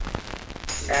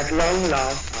At long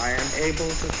last, I am able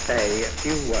to say a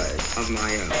few words of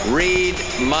my own. Read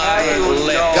my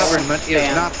lips. Government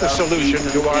is not the solution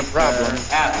to our problem.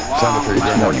 Sound the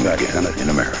pretty morning I get in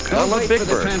America. I'm a big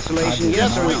bird.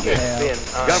 Yes, we can.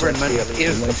 Government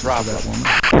is the problem.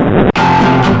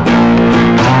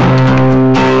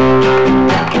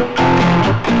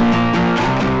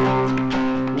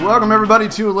 Welcome everybody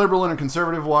to A Liberal and a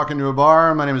Conservative Walk Into a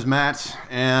Bar. My name is Matt,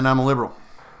 and I'm a liberal.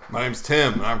 My name's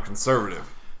Tim, and I'm conservative.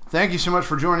 Thank you so much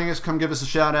for joining us. Come give us a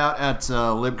shout out at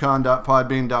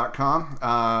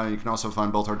libcon.podbean.com. You can also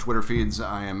find both our Twitter feeds.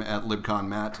 I am at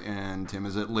libconmatt, and Tim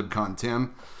is at libcontim.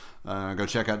 Go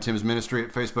check out Tim's ministry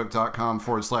at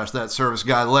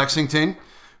facebook.com/thatserviceguy.Lexington.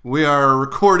 We are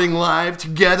recording live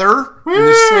together in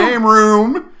the same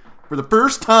room for the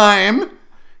first time.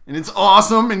 And it's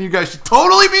awesome, and you guys should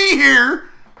totally be here,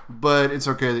 but it's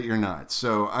okay that you're not.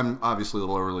 So I'm obviously a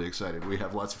little overly excited. We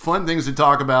have lots of fun things to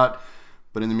talk about,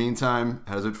 but in the meantime,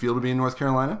 how does it feel to be in North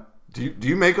Carolina? Do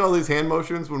you make all these hand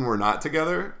motions when we're not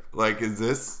together? Like, is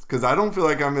this... Because I don't feel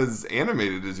like I'm as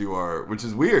animated as you are, which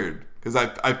is weird. Because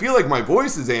I feel like my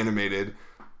voice is animated,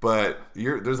 but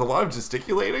there's a lot of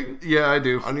gesticulating. Yeah, I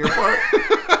do. On your part.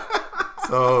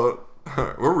 So,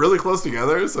 we're really close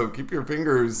together, so keep your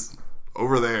fingers...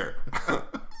 over there.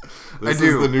 This I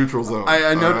do. Is the neutral zone.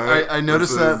 I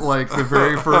noticed that like the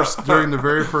very first during the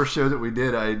very first show that we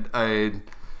did, I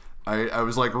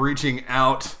was like reaching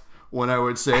out when I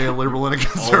would say a liberal and a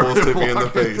conservative. Almost hit me in the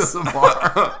face.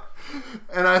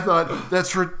 And I thought,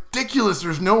 that's ridiculous.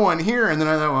 There's no one here. And then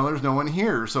I thought, well, there's no one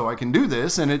here, so I can do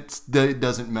this, and it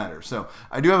doesn't matter. So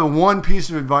I do have one piece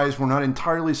of advice. We're not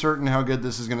entirely certain how good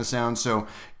this is going to sound. So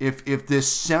if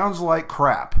this sounds like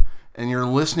crap, and you're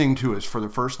listening to us for the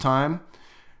first time,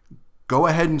 go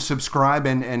ahead and subscribe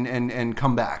and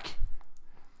come back.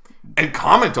 And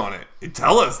comment on it. And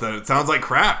tell us that it sounds like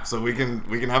crap so we can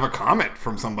have a comment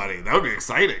from somebody. That would be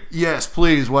exciting. Yes,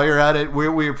 please. While you're at it,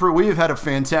 we have had a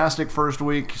fantastic first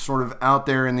week sort of out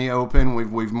there in the open.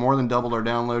 We've more than doubled our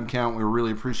download count. We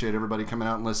really appreciate everybody coming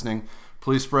out and listening.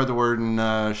 Please spread the word and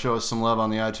show us some love on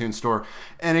the iTunes store.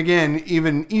 And again,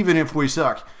 even if we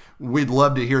suck, we'd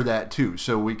love to hear that too,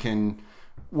 so we can,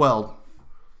 well,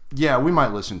 yeah, we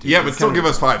might listen to you. Yeah, but still give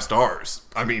us 5 stars.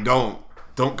 I mean, don't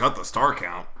cut the star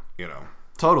count, you know.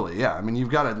 Totally, yeah. I mean, you've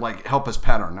got to, like, help us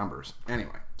pad our numbers.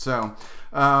 Anyway, so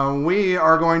we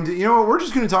are going to, we're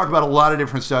just going to talk about a lot of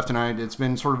different stuff tonight. It's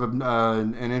been sort of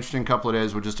an interesting couple of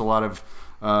days with just a lot of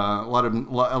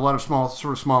small,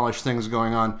 sort of smallish things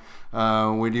going on.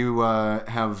 We do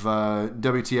have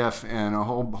WTF and a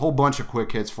whole bunch of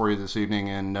quick hits for you this evening,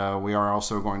 and we are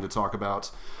also going to talk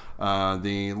about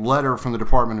the letter from the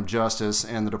Department of Justice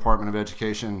and the Department of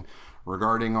Education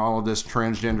regarding all of this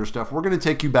transgender stuff. We're going to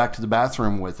take you back to the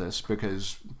bathroom with us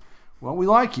because, well, we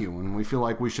like you, and we feel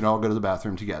like we should all go to the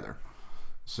bathroom together.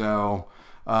 So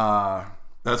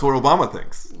that's what Obama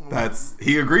thinks.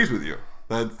 He agrees with you.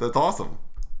 That's awesome.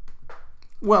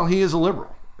 Well, he is a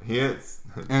liberal. He is.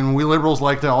 And we liberals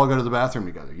like to all go to the bathroom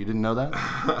together. You didn't know that?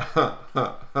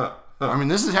 I mean,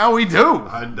 this is how we do.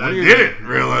 I didn't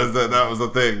realize that was a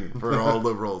thing for all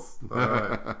liberals. All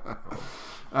right.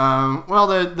 Well,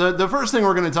 the first thing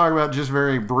we're going to talk about just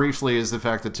very briefly is the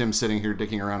fact that Tim's sitting here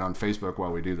dicking around on Facebook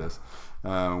while we do this,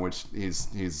 which he's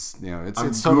it's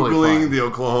totally Googling fine. The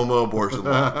Oklahoma abortion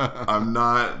law. I'm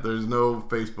not. There's no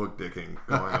Facebook dicking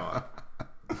going on.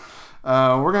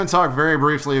 We're going to talk very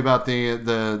briefly about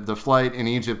the flight in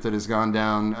Egypt that has gone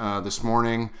down this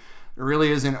morning. There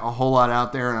really isn't a whole lot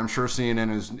out there, and I'm sure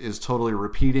CNN is totally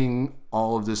repeating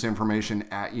all of this information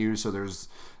at you. So there's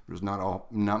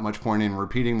not much point in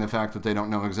repeating the fact that they don't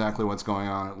know exactly what's going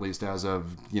on, at least as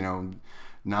of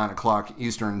 9:00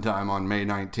 Eastern time on May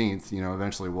 19th.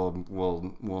 Eventually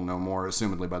we'll know more,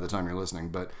 assumedly by the time you're listening.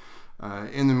 But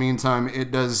in the meantime,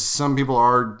 some people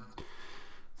are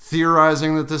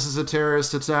theorizing that this is a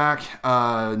terrorist attack.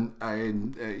 I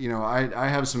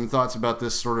have some thoughts about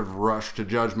this sort of rush to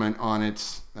judgment on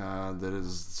it that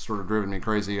has sort of driven me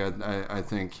crazy. I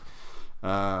think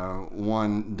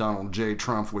Donald J.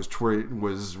 Trump was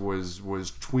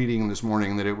tweeting this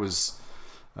morning that it was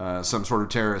some sort of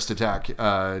terrorist attack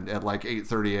at like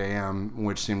 8:30 a.m.,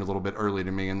 which seemed a little bit early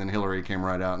to me. And then Hillary came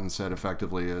right out and said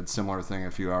effectively a similar thing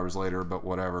a few hours later, but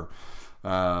whatever.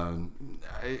 And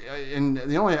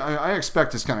I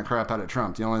expect this kind of crap out of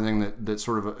Trump. The only thing that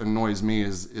sort of annoys me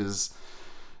is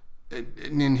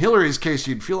in Hillary's case,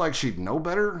 you'd feel like she'd know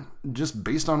better just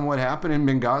based on what happened in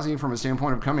Benghazi from a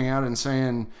standpoint of coming out and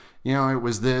saying, it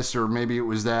was this or maybe it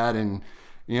was that, and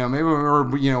maybe, or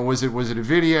was it a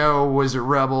video? Was it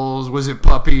rebels? Was it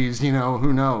puppies?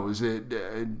 Who knows?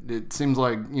 It seems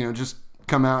like just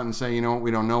come out and say, you know what,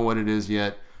 we don't know what it is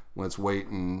yet. Let's wait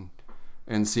and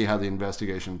see how the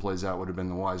investigation plays out would have been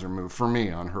the wiser move for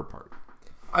me on her part.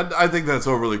 I think that's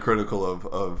overly critical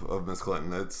of Miss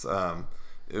Clinton. It's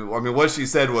what she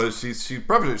said was she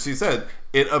prefaced it. She said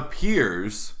it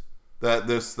appears that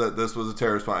this was a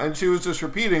terrorist bomb, and she was just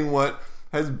repeating what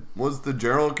was the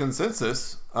general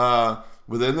consensus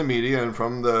within the media and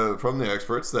from the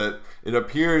experts, that it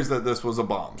appears that this was a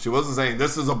bomb. She wasn't saying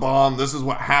this is a bomb, this is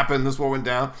what happened, this is what went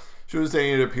down. She was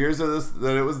saying it appears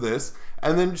that it was this.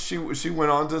 And then she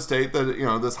went on to state that, you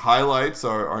know, this highlights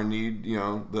our need, you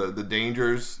know, the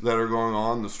dangers that are going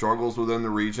on, the struggles within the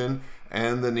region,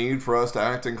 and the need for us to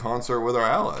act in concert with our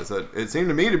allies. It seemed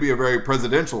to me to be a very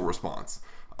presidential response,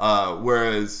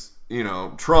 whereas, you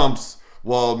know, Trump's,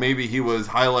 while maybe he was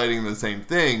highlighting the same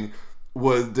thing,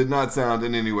 did not sound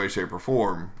in any way, shape, or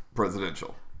form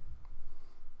presidential.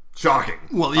 Shocking.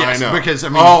 Well, yes, I know. because I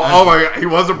mean, oh my God, he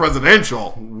wasn't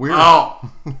presidential. Oh my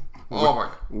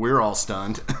God. We're all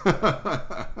stunned.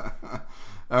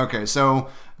 Okay, so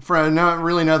for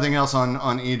really nothing else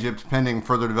on Egypt, pending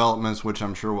further developments, which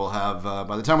I'm sure we'll have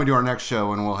by the time we do our next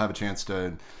show, and we'll have a chance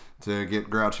to get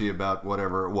grouchy about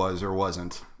whatever it was or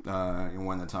wasn't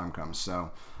when the time comes.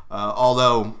 So,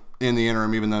 although in the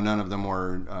interim, even though none of them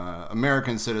were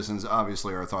American citizens,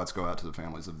 obviously our thoughts go out to the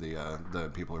families of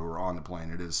the people who were on the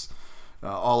plane. It is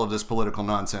all of this political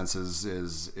nonsense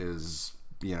is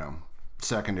you know,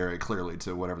 secondary clearly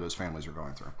to whatever those families are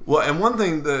going through. Well, and one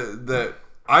thing that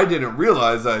I didn't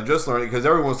realize that I just learned, because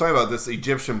everyone was talking about this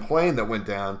Egyptian plane that went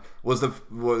down, what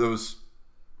was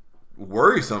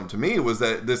worrisome to me was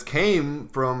that this came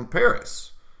from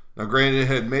Paris. Now, granted, it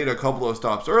had made a couple of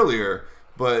stops earlier,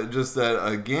 but just that,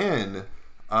 again,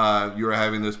 you were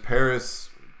having this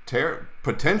Paris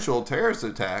potential terrorist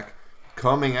attack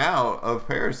coming out of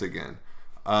Paris again.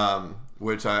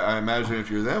 Which I imagine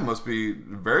if you're them must be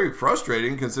very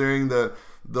frustrating, considering the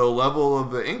level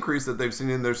of the increase that they've seen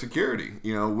in their security.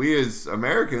 You know, we as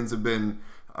Americans have been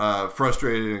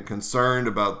frustrated and concerned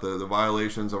about the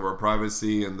violations of our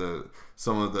privacy and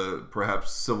some of the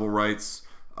perhaps civil rights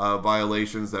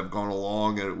violations that have gone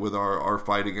along with our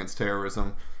fight against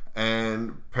terrorism.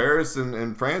 And Paris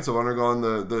and France have undergone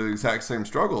the exact same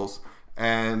struggles.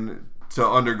 And to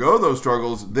undergo those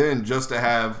struggles, then just to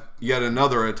have yet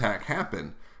another attack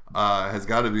happen has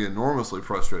got to be enormously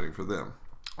frustrating for them.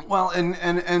 Well, and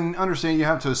understand, you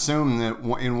have to assume that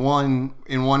in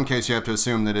one case you have to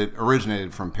assume that it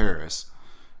originated from Paris,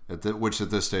 which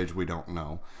at this stage we don't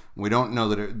know. We don't know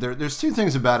that there's two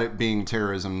things about it being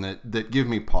terrorism that give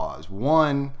me pause.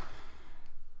 One,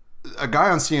 a guy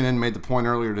on CNN made the point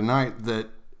earlier tonight that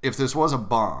if this was a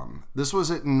bomb, this was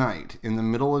at night in the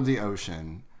middle of the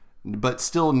ocean, but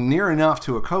still near enough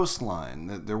to a coastline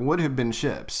that there would have been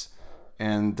ships,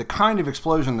 and the kind of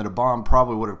explosion that a bomb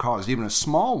probably would have caused, even a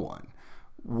small one,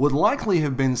 would likely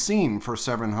have been seen for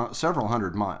several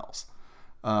hundred miles.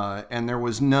 And there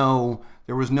was no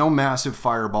massive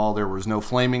fireball, there was no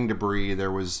flaming debris,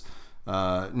 there was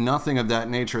nothing of that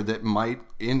nature that might,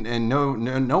 and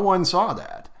no one saw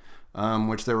that,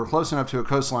 which they were close enough to a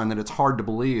coastline that it's hard to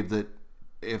believe that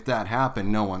if that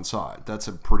happened, no one saw it. That's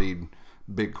a pretty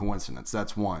big coincidence.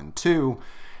 That's one. Two,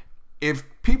 if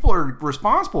people are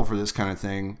responsible for this kind of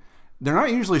thing, they're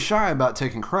not usually shy about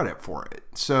taking credit for it.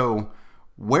 So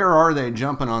where are they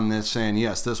jumping on this, saying,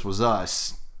 yes, this was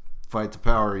us, fight the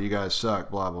power, you guys suck,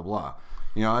 blah, blah, blah.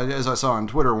 You know, as I saw on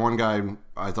Twitter, one guy,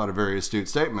 I thought a very astute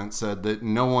statement, said that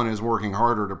no one is working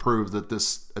harder to prove that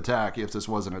this attack, if this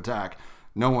was an attack,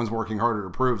 no one's working harder to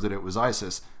prove that it was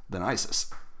ISIS than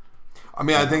ISIS. I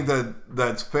mean, I think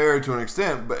that's fair to an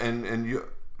extent, but and you,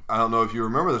 I don't know if you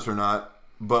remember this or not,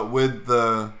 but with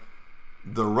the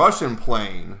Russian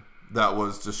plane that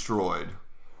was destroyed,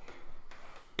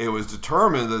 it was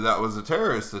determined that was a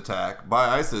terrorist attack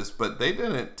by ISIS, but they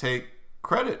didn't take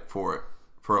credit for it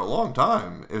for a long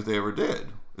time, if they ever did.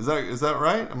 Is that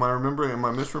right? Am I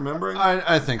misremembering?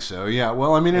 I think so, yeah.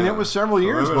 Well, I mean, and it was several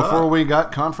years before we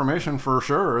got confirmation for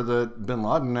sure that bin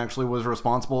Laden actually was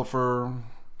responsible for...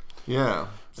 Yeah.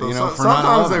 So, you know, for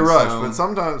sometimes they rush, so. but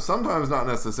sometimes not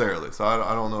necessarily. So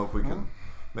I don't know if we can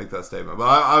make that statement. But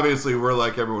obviously we're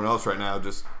like everyone else right now,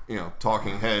 just, you know,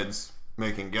 talking heads,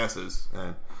 making guesses,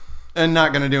 and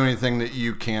not going to do anything that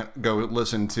you can't go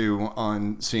listen to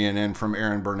on CNN from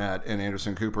Aaron Burnett and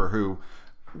Anderson Cooper, who,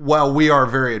 while we are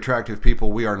very attractive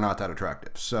people, we are not that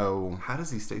attractive. So how does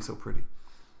he stay so pretty?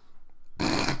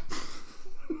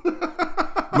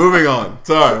 Moving on.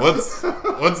 Sorry. What's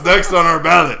next on our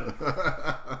ballot?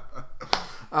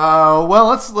 Well,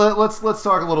 let's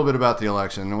talk a little bit about the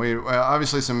election. We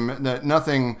obviously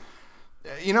nothing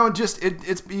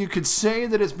it's you could say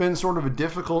that it's been sort of a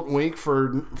difficult week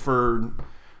for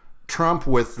Trump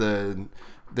with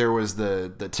there was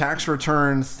the tax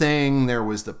return thing, there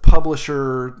was the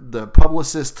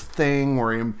publicist thing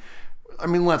where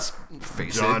let's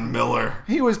face it. John Miller.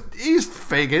 He's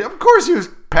faking. Of course he was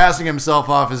passing himself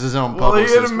off as his own Well,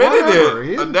 publicist. he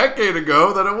admitted a decade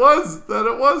ago that it was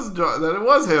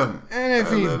him. And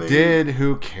if he did,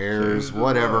 who cares?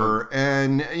 Whatever.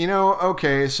 And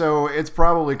okay, so it's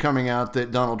probably coming out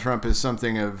that Donald Trump is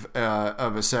something of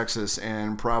a sexist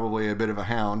and probably a bit of a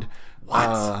hound.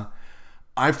 What?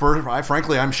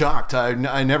 Frankly, I'm shocked.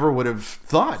 I never would have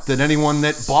thought that anyone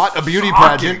that bought a beauty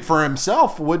pageant for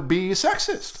himself would be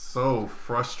sexist. So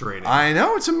frustrating. I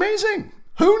know, it's amazing.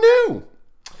 Who knew?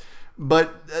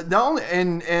 But the only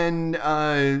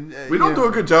we don't do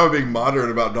a good job of being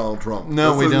modern about Donald Trump.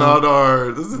 No, we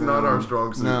don't. This is not our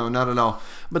strong suit. No, not at all.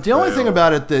 But the only thing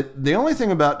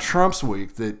about Trump's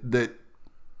week that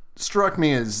struck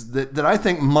me is that I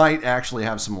think might actually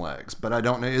have some legs, but I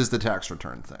don't know, is the tax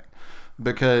return thing.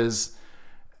 Because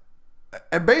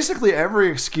basically every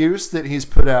excuse that he's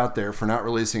put out there for not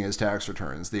releasing his tax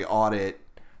returns, the audit,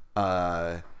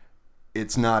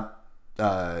 it's not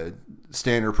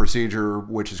standard procedure,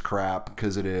 which is crap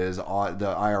because it is. The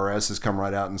IRS has come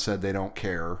right out and said they don't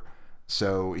care,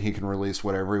 so he can release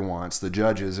whatever he wants. The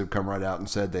judges have come right out and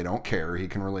said they don't care, he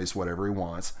can release whatever he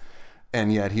wants,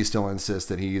 and yet he still insists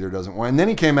that he either doesn't want. And then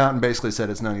he came out and basically said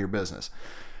it's none of your business.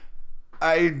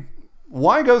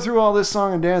 Why go through all this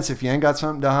song and dance if you ain't got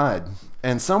something to hide?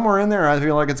 And somewhere in there, I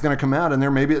feel like it's going to come out, and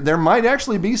there might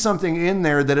actually be something in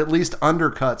there that at least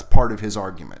undercuts part of his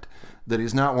argument, that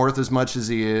he's not worth as much as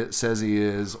says he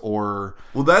is, or...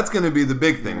 Well, that's going to be the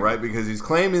big thing, right? Because he's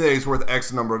claiming that he's worth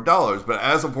X number of dollars, but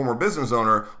as a former business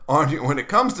owner, when it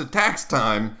comes to tax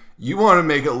time, you want to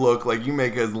make it look like you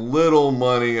make as little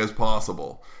money as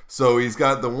possible. So he's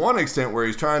got the one extent where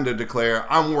he's trying to declare,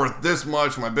 I'm worth this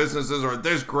much, my businesses are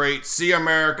this great, see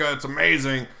America, it's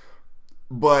amazing.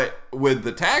 But with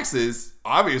the taxes,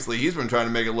 obviously he's been trying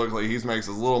to make it look like he makes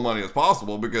as little money as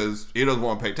possible because he doesn't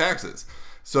want to pay taxes.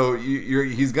 So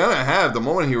he's going to have, the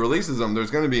moment he releases them,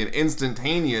 there's going to be an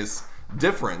instantaneous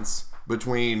difference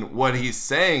between what he's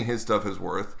saying his stuff is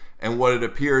worth and what it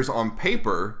appears on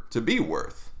paper to be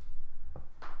worth.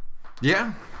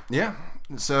 Yeah.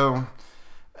 So...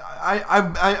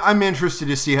 I'm interested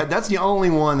to see how. That's the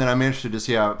only one that I'm interested to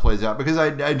see how it plays out, because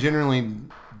I generally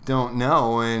don't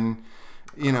know, and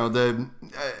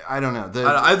I don't know.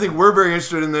 I think we're very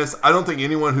interested in this. I don't think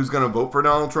anyone who's going to vote for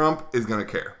Donald Trump is going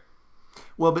to care.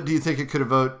 Well, but do you think it could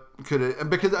have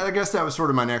because I guess that was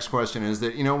sort of my next question, is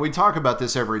that, we talk about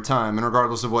this every time, and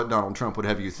regardless of what Donald Trump would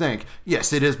have you think,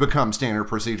 yes, it has become standard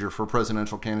procedure for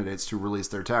presidential candidates to release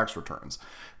their tax returns.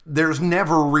 There's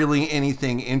never really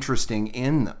anything interesting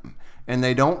in them, and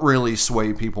they don't really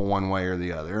sway people one way or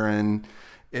the other, and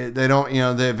they don't,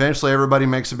 eventually everybody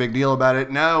makes a big deal about it.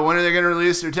 No, when are they going to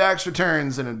release their tax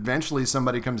returns? And eventually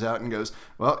somebody comes out and goes,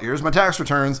 well, here's my tax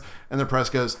returns, and the press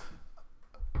goes,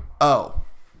 oh,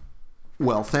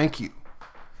 well, thank you.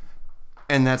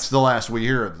 And that's the last we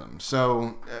hear of them.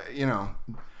 So,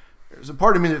 there's a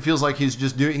part of me that feels like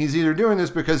he's either doing this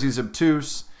because he's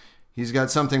obtuse, he's got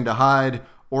something to hide,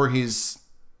 or he's,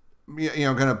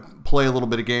 going to play a little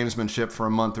bit of gamesmanship for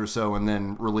a month or so and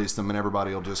then release them, and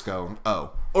everybody will just go, oh.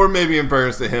 Or maybe, in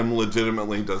fairness to him,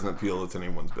 legitimately doesn't feel it's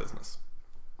anyone's business.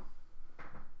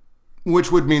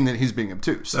 Which would mean that he's being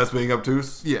obtuse. That's being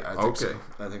obtuse? Yeah, I think so.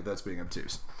 I think that's being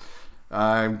obtuse.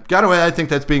 I think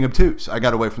that's being obtuse. I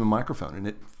got away from the microphone and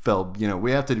it fell,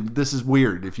 we have to, this is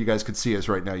weird. If you guys could see us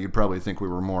right now, you'd probably think we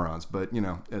were morons, but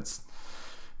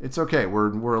it's okay.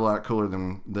 We're a lot cooler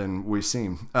than we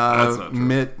seem. That's not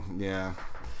true.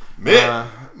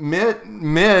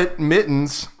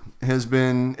 Mittens has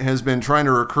been trying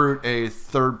to recruit a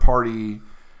third party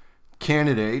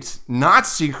candidate, not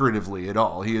secretively at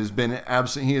all. He has been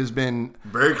absent. He has been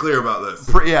very clear about this.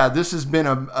 This has been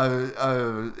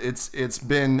it's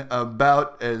been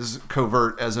about as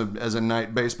covert as a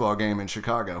night baseball game in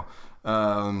Chicago.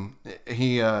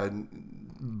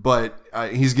 But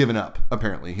he's given up.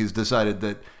 Apparently, he's decided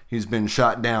that he's been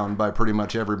shot down by pretty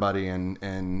much everybody,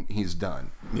 and he's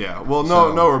done. Yeah. Well,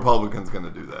 no Republican's going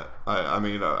to do that.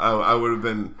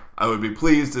 I would be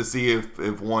pleased to see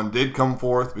if one did come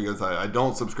forth, because I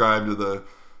don't subscribe to the,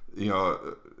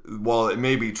 while it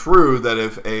may be true that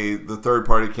if the third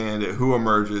party candidate who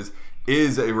emerges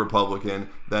is a Republican,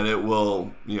 that it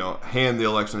will, hand the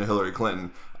election to Hillary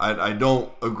Clinton. I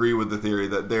don't agree with the theory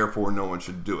that therefore no one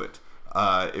should do it.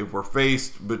 If we're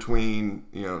faced between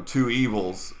two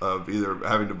evils of either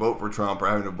having to vote for Trump or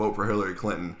having to vote for Hillary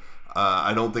Clinton,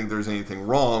 I don't think there's anything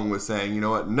wrong with saying, you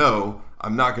know what, no,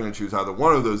 I'm not going to choose either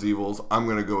one of those evils. I'm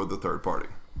going to go with the third party.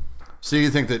 So you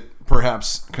think that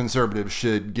perhaps conservatives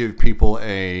should give people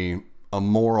a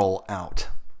moral out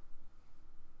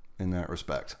in that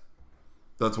respect?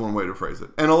 That's one way to phrase it.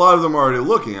 And a lot of them are already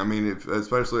looking. I mean,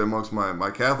 especially amongst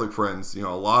my Catholic friends, a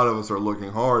lot of us are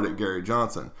looking hard at Gary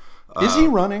Johnson. Is he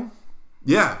running?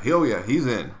 Yeah, he's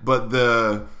in. But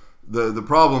the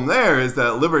problem there is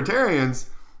that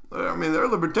libertarians, they're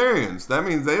libertarians. That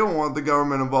means they don't want the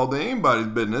government involved in anybody's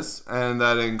business, and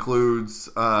that includes,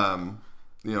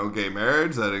 gay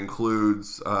marriage. That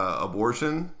includes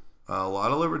abortion. A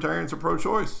lot of libertarians are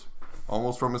pro-choice,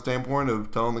 almost from a standpoint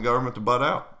of telling the government to butt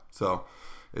out. So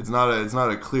it's not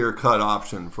a clear-cut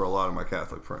option for a lot of my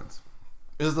Catholic friends.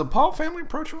 Is the Paul family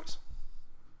pro-choice?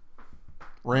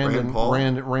 Rand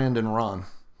and Ron.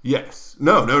 Yes.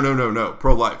 No.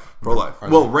 Pro-life.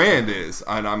 Well, Rand is,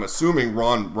 and I'm assuming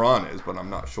Ron is, but I'm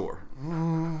not sure.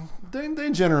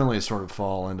 They generally sort of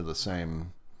fall into the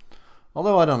same.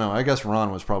 Although I don't know. I guess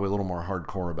Ron was probably a little more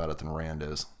hardcore about it than Rand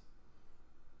is.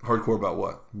 Hardcore about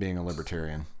what? Being a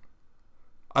libertarian.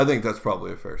 I think that's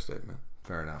probably a fair statement.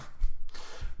 Fair enough.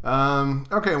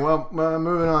 Okay, well,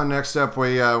 moving on. Next up,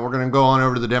 we're going to go on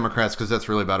over to the Democrats because that's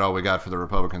really about all we got for the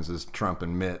Republicans is Trump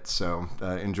and Mitt. So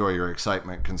enjoy your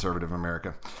excitement, conservative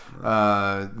America.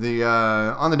 On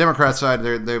the Democrat side,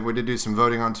 we did do some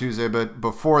voting on Tuesday, but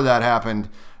before that happened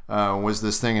was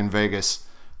this thing in Vegas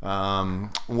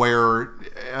where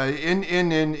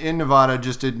in Nevada,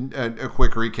 just a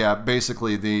quick recap.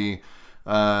 Basically, the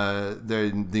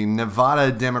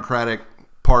Nevada Democratic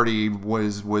Party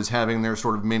was having their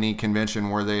sort of mini convention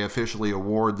where they officially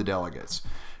award the delegates.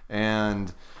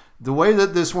 And the way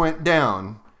that this went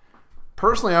down,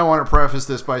 personally, I want to preface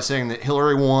this by saying that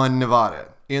Hillary won Nevada.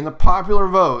 In the popular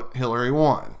vote, Hillary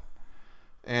won.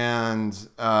 And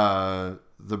the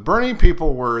Bernie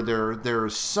people were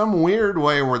there's some weird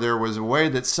way where there was a way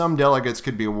that some delegates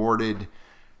could be awarded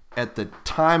at the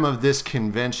time of this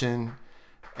convention,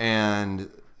 and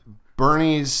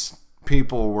Bernie's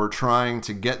people were trying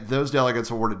to get those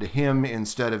delegates awarded to him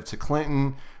instead of to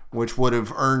Clinton, which would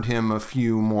have earned him a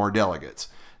few more delegates.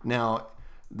 Now,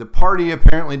 the party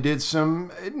apparently did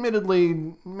some,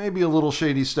 admittedly, maybe a little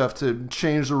shady stuff to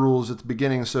change the rules at the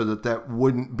beginning so that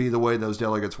wouldn't be the way those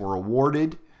delegates were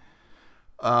awarded.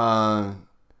 And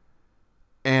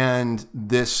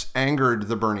this angered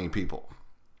the Bernie people.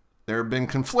 There have been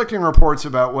conflicting reports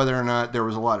about whether or not there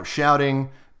was a lot of shouting,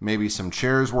 maybe some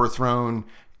chairs were thrown.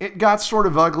 It got sort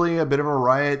of ugly, a bit of a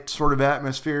riot sort of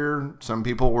atmosphere. Some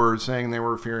people were saying they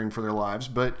were fearing for their lives,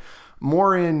 but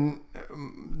more in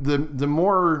the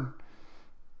more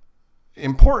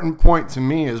important point to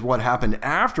me is what happened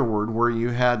afterward, where you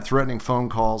had threatening phone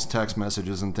calls, text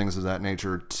messages, and things of that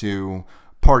nature to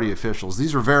party officials.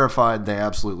 These are verified; they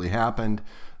absolutely happened.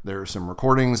 There are some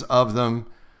recordings of them,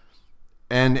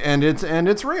 and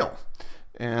it's real.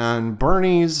 And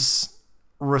Bernie's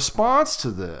response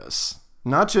to this,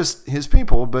 not just his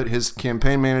people, but his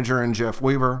campaign manager and Jeff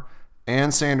Weaver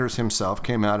and Sanders himself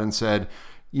came out and said,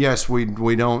 yes, we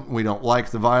don't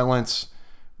like the violence.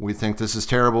 We think this is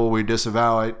terrible. We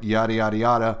disavow it, yada, yada,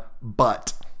 yada.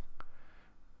 But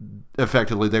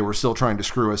effectively, they were still trying to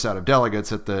screw us out of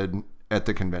delegates at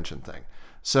the convention thing.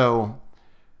 So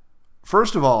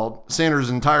first of all, Sanders'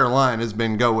 entire line has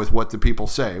been go with what the people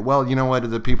say. Well, you know what?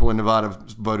 The people in Nevada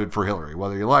voted for Hillary.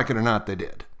 Whether you like it or not, they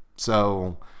did.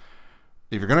 So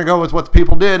if you're going to go with what the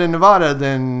people did in Nevada,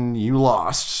 then you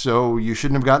lost. So you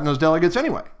shouldn't have gotten those delegates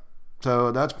anyway.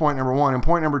 So that's point number one. And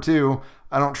point number two,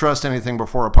 I don't trust anything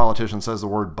before a politician says the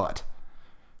word but,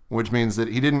 which means that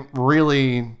he didn't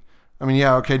really,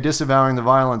 disavowing the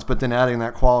violence, but then adding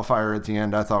that qualifier at the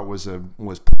end, I thought was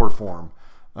poor form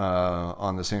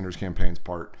on the Sanders campaign's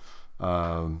part.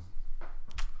 Well,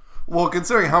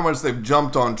 considering how much they've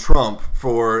jumped on Trump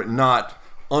for not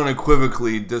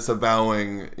unequivocally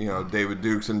disavowing, David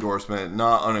Duke's endorsement,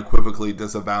 not unequivocally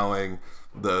disavowing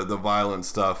the violent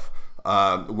stuff.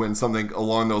 When something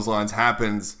along those lines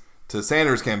happens to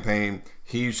Sanders' campaign,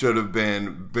 he should have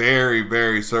been very,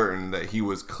 very certain that he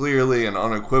was clearly and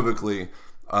unequivocally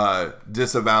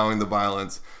disavowing the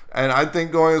violence. And I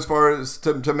think going as far as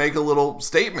to make a little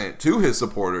statement to his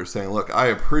supporters saying, look, I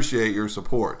appreciate your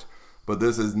support, but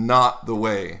this is not the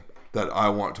way that I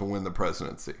want to win the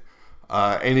presidency.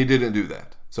 And he didn't do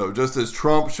that. So just as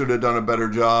Trump should have done a better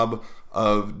job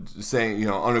of saying,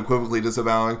 unequivocally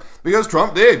disavowing, because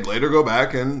Trump did later go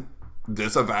back and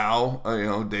disavow,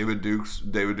 David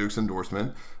Duke's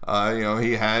endorsement.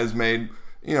 He has made,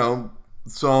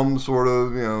 some sort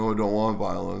of, don't want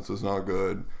violence, it's not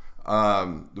good.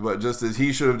 But just as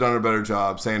he should have done a better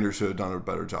job, Sanders should have done a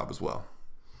better job as well.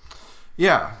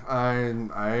 Yeah,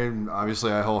 I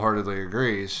obviously I wholeheartedly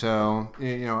agree. So I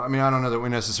mean, I don't know that we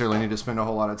necessarily need to spend a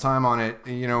whole lot of time on it.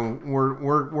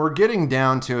 We're getting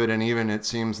down to it, and even it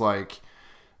seems like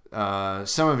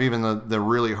some of even the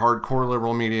really hardcore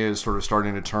liberal media is sort of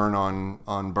starting to turn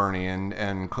on Bernie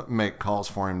and make calls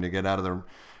for him to get out of the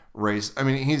race. I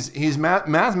mean, he's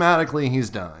mathematically he's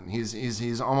done.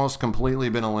 He's almost completely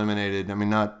been eliminated. I mean,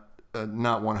 not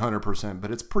 100%,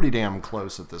 but it's pretty damn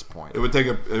close at this point. It would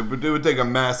take a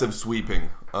massive sweeping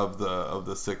of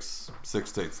the six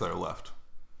states that are left.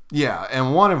 Yeah,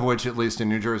 and one of which, at least in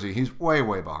New Jersey, he's way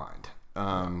behind.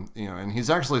 And he's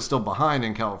actually still behind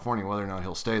in California. Whether or not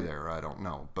he'll stay there, I don't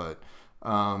know. But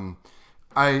at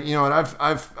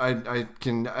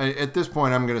this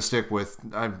point, I'm going to stick with.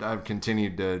 I've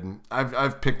continued to.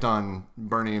 I've picked on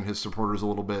Bernie and his supporters a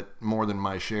little bit more than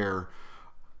my share.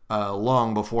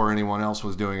 Long before anyone else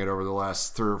was doing it over the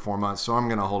last 3 or 4 months, so I'm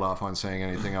going to hold off on saying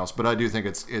anything else. But I do think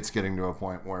it's getting to a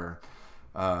point where,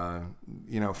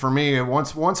 for me,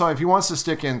 if he wants to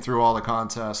stick in through all the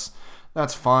contests,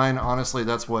 that's fine. Honestly,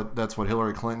 that's what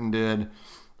Hillary Clinton did.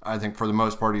 I think for the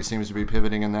most part, he seems to be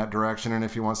pivoting in that direction. And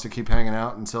if he wants to keep hanging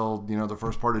out until the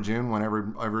first part of June, when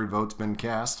every vote's been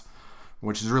cast,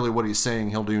 which is really what he's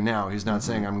saying he'll do now. He's not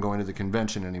saying I'm going to the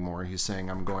convention anymore. He's saying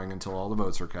I'm going until all the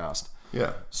votes are cast.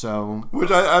 Yeah. So,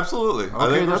 which I absolutely. Okay, I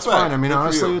think that's respect. fine. I mean, Good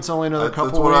honestly, it's only another couple.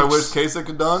 That's what weeks. I wish Kasich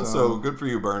had done. So good for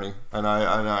you, Bernie. And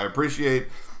I appreciate.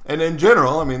 And in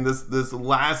general, I mean, this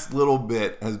last little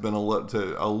bit has been a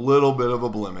little bit of a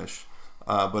blemish.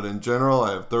 But in general,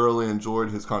 I have thoroughly enjoyed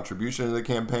his contribution to the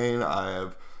campaign. I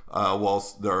have,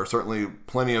 whilst there are certainly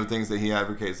plenty of things that he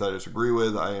advocates I disagree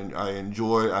with, I've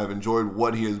enjoyed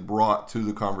what he has brought to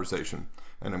the conversation,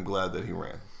 and I'm glad that he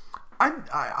ran.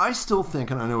 I still think,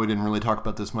 and I know we didn't really talk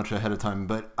about this much ahead of time,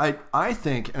 but I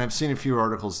think, and I've seen a few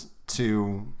articles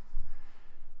too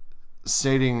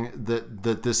stating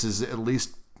that this is at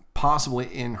least possibly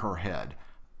in her head.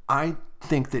 I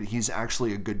think that he's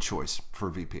actually a good choice for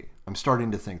VP. I'm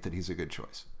starting to think that he's a good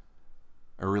choice.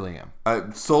 I really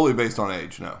am. Solely based on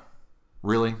age, no.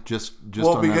 Really? Just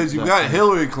well, on because that, you've got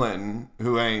Hillary Clinton,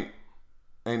 who ain't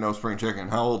no spring chicken.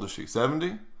 How old is she?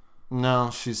 70?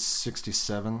 No, she's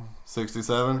 67.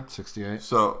 67? 68.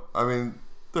 So, I mean,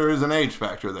 there is an age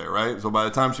factor there, right? So by the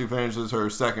time she finishes her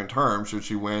second term, should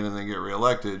she win and then get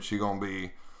reelected, she's going to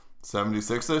be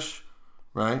 76-ish,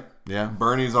 right? Yeah.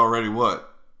 Bernie's already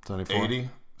what? 74. 80?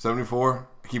 74?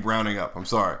 I keep rounding up. I'm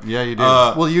sorry. Yeah, you do.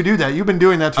 Well, you do that. You've been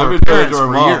doing that to I've her been doing it parents to her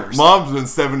for mom. years. Mom's been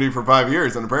 70 for 5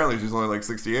 years, and apparently she's only like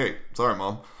 68. Sorry,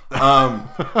 Mom.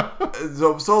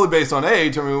 So solely based on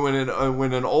age, I mean,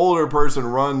 when an older person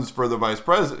runs for the vice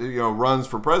president, runs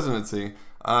for presidency,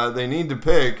 they need to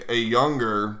pick a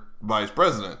younger vice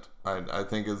president. I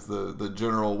think is the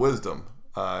general wisdom.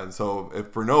 And so, if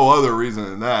for no other reason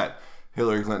than that,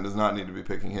 Hillary Clinton does not need to be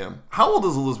picking him. How old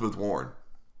is Elizabeth Warren?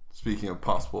 Speaking of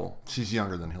possible, she's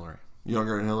younger than Hillary.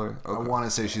 Younger than Hillary? Okay. I want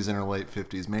to say she's in her late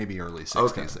 50s, maybe early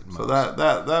 60s. Okay, at most. so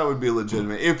that would be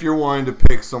legitimate if you're wanting to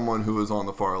pick someone who is on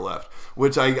the far left,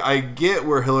 which I get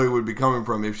where Hillary would be coming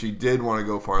from if she did want to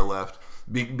go far left,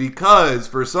 because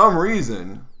for some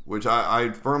reason, which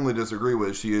I firmly disagree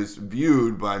with, she is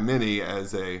viewed by many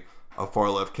as a far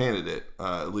left candidate,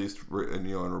 at least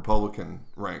in Republican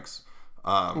ranks.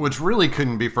 Which really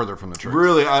couldn't be further from the truth.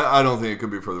 Really, I don't think it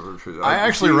could be further from the truth. I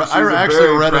actually read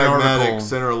an article.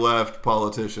 Center-left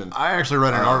politician. I actually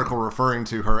read an article referring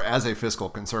to her as a fiscal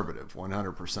conservative,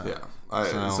 100%.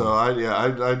 Yeah,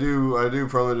 I do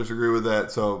probably disagree with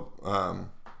that. So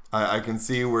I can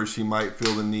see where she might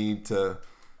feel the need to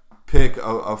pick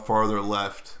a farther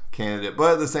left candidate,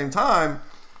 but at the same time,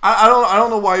 I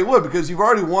don't know why you would, because you've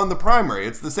already won the primary.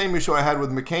 It's the same issue I had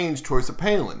with McCain's choice of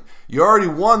Palin. You already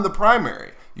won the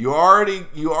primary. You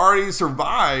already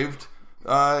survived,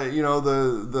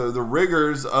 the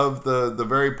rigors of the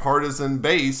very partisan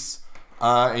base,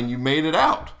 and you made it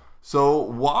out. So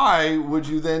why would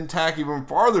you then tack even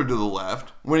farther to the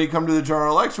left when you come to the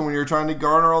general election when you're trying to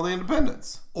garner all the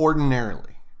independents?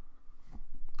 Ordinarily,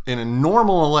 in a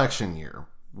normal election year,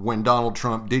 when Donald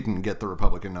Trump didn't get the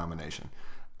Republican nomination,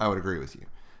 I would agree with you.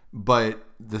 But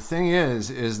the thing is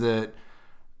that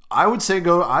I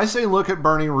say look at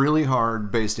Bernie really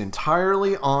hard based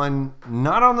entirely on,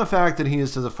 not on the fact that he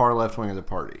is to the far left wing of the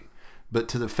party, but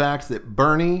to the fact that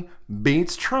Bernie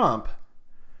beats Trump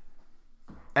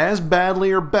as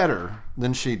badly or better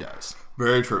than she does.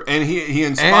 Very true. And he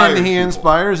inspires. And he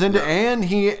inspires into, and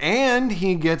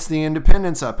he gets the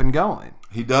independents up and going.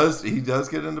 He does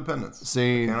get independence.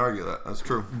 See, Can't argue that. That's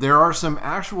true. There are some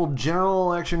actual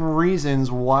general election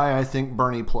reasons why I think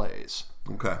Bernie plays.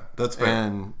 Okay, that's fair.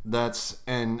 And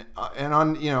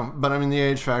on, but I mean, the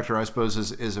age factor, I suppose,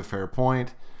 is a fair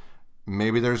point.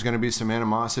 Maybe there's going to be some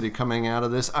animosity coming out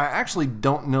of this. I actually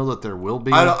don't know that there will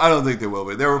be. I don't think there will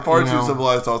be. They were far too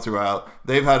civilized all throughout.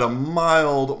 They've had a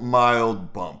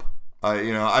mild bump.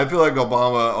 I feel like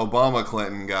Obama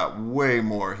Clinton got way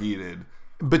more heated.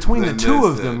 Between the two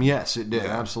of them, yes, it did,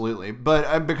 absolutely.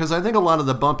 But because I think a lot of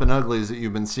the bump and uglies that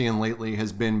you've been seeing lately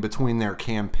has been between their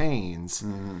campaigns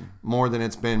more than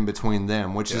it's been between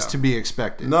them, which is to be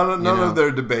expected. None of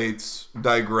their debates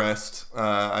digressed.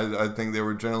 I think they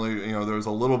were generally, there was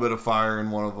a little bit of fire in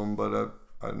one of them, but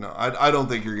I don't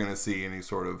think you're going to see any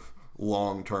sort of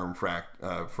long-term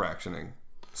fractioning.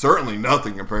 Certainly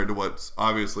nothing compared to what's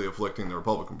obviously afflicting the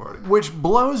Republican Party. Which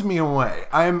blows me away.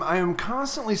 I am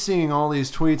constantly seeing all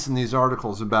these tweets and these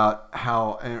articles about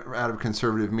how, out of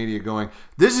conservative media, going,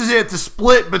 this is it, the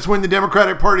split between the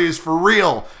Democratic Party is for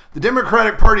real. The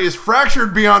Democratic Party is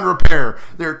fractured beyond repair.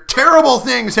 There are terrible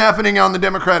things happening on the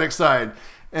Democratic side.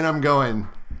 And I'm going,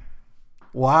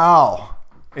 wow.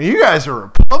 And you guys are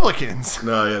Republicans.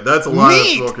 No, yeah, that's a lot of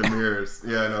smoke and mirrors.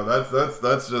 Yeah, no,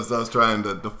 that's just us trying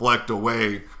to deflect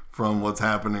away from what's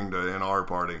happening in our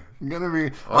party. It's gonna be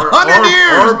 100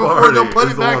 years before they'll put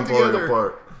it back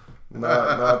together.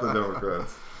 Not the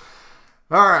Democrats.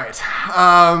 All right,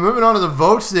 moving on to the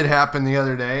votes that happened the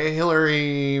other day.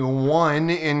 Hillary won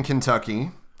in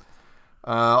Kentucky,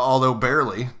 although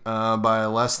barely, by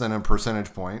less than a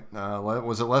percentage point.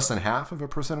 Was it less than half of a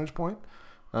percentage point?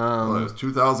 It was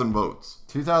 2,000 votes.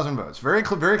 2,000 votes. Very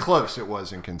close it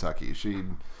was in Kentucky. She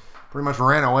pretty much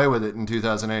ran away with it in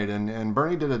 2008, and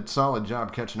Bernie did a solid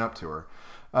job catching up to her.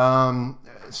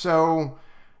 So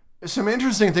some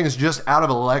interesting things just out of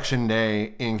Election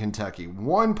Day in Kentucky.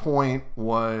 One point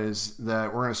was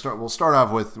that we'll start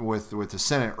off with the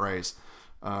Senate race,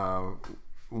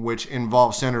 which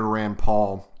involves Senator Rand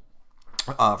Paul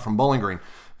from Bowling Green,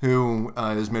 who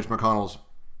is Mitch McConnell's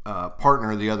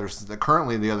partner,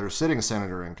 currently the other sitting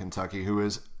senator in Kentucky, who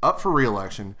is up for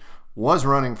re-election, was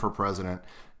running for president.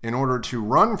 In order to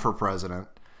run for president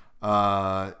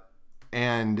and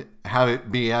have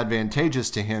it be advantageous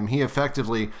to him, he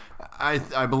effectively,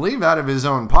 I believe out of his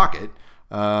own pocket,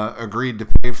 agreed to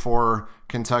pay for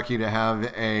Kentucky to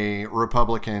have a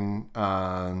Republican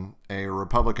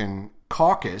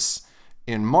caucus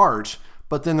in March,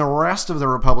 but then the rest of the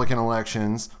Republican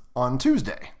elections on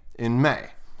Tuesday in May.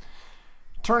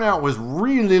 Turnout was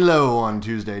really low on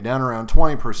Tuesday, down around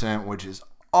 20%, which is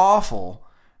awful.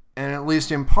 And at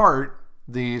least in part,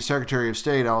 the Secretary of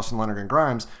State, Allison Leonard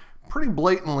Grimes, pretty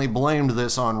blatantly blamed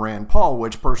this on Rand Paul,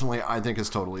 which personally I think is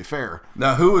totally fair.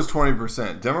 Now, who was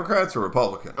 20%? Democrats or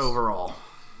Republicans? Overall.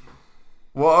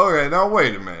 Well, okay, now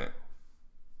wait a minute.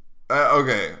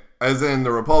 Okay, as in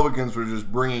the Republicans were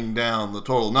just bringing down the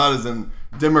total, not as in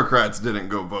Democrats didn't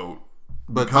go vote.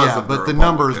 But the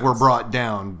numbers were brought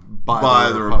down by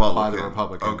the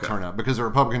Republican turnout, because the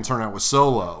Republican turnout was so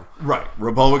low. Right,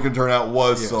 Republican turnout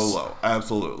was so low.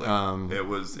 Absolutely, it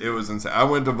was insane. I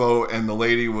went to vote, and the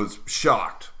lady was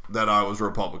shocked that I was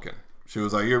Republican. She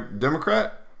was like, "You're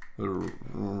Democrat or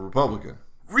Republican?"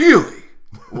 Really?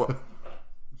 What?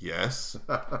 Yes.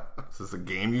 Is this a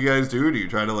game you guys do? Do you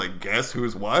try to guess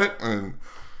who's what? And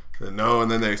I said, no,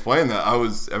 and then they explained that I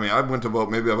went to vote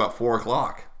maybe about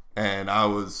 4:00. And I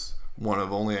was one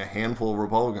of only a handful of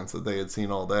Republicans that they had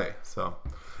seen all day. So,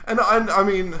 and I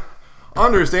mean,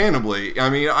 understandably,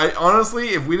 I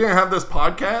honestly, if we didn't have this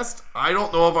podcast, I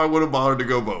don't know if I would have bothered to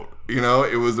go vote.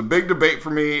 It was a big debate for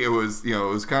me. It was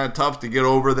kind of tough to get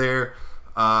over there.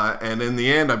 And in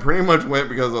the end, I pretty much went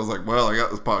because I was like, well, I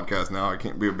got this podcast now. I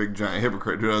can't be a big giant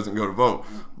hypocrite who doesn't go to vote.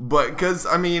 But because,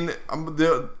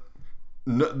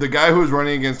 the guy who was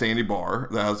running against Andy Barr,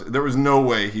 there was no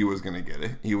way he was going to get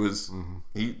it.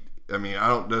 I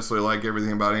don't necessarily like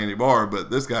everything about Andy Barr, but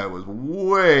this guy was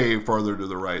way farther to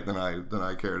the right than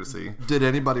I care to see. Did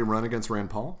anybody run against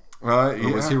Rand Paul? Or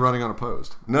was he running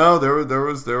unopposed? No, there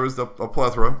was a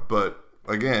plethora, but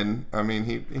again,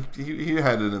 he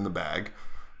had it in the bag.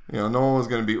 No one was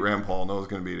going to beat Rand Paul. No one was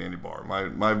going to beat Andy Barr.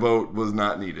 My vote was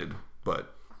not needed,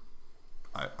 but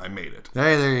I made it.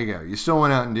 Hey, there you go. You still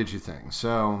went out and did your thing.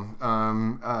 So, but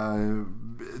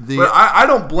I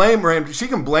don't blame Rand. She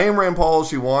can blame Rand Paul if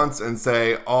she wants and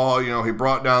say, oh, he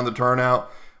brought down the turnout.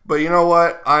 But you know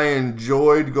what? I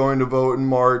enjoyed going to vote in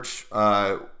March,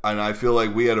 and I feel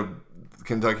like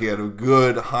Kentucky had a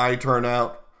good high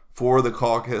turnout for the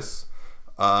caucus,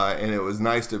 and it was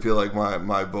nice to feel like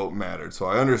my vote mattered. So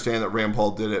I understand that Rand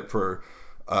Paul did it for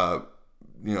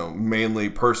mainly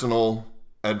personal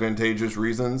advantageous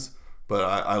reasons, but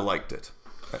I liked it.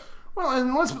 Well,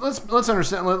 and let's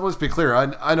understand. Let's be clear.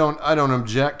 I don't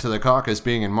object to the caucus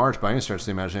being in March by any stretch of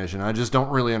the imagination. I just don't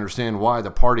really understand why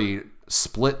the party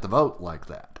split the vote like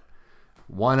that.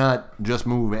 Why not just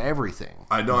move everything?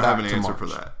 I don't have an answer for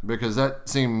that, because that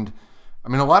seemed. I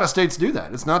mean, a lot of states do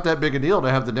that. It's not that big a deal to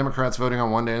have the Democrats voting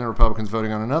on one day and the Republicans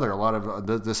voting on another. A lot of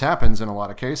this happens in a lot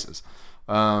of cases.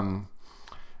 And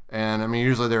I mean,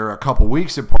 usually they're a couple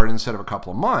weeks apart instead of a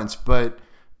couple of months, but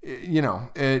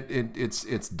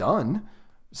it's done,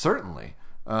 certainly.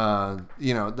 I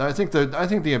think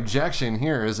the objection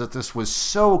here is that this was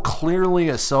so clearly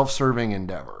a self-serving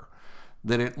endeavor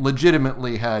that it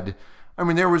legitimately had. I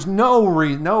mean, there was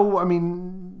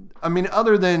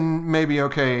other than maybe,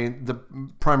 okay, the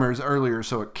primaries earlier,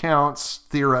 so it counts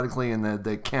theoretically, and that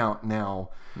they count now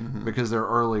because they're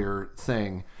earlier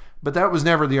thing. But that was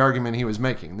never the argument he was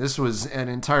making. This was an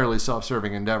entirely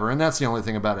self-serving endeavor, and that's the only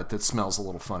thing about it that smells a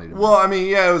little funny to me. Well, I mean,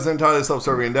 yeah, it was an entirely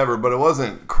self-serving endeavor, but it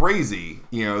wasn't crazy.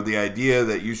 The idea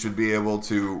that you should be able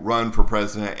to run for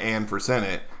president and for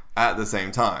Senate at the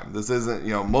same time. This isn't,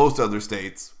 most other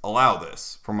states allow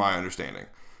this, from my understanding.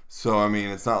 So, I mean,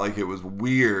 it's not like it was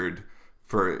weird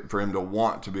for him to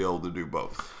want to be able to do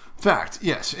both. Fact,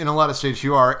 yes. In a lot of states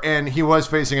you are. And he was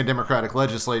facing a Democratic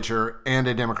legislature and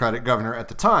a Democratic governor at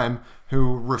the time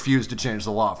who refused to change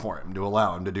the law for him, to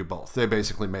allow him to do both. They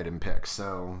basically made him pick.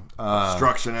 So,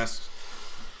 obstructionist.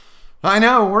 I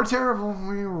know, we're terrible.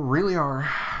 We really are.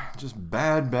 Just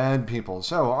bad people.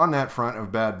 So, on that front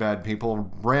of bad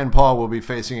people, Rand Paul will be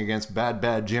facing against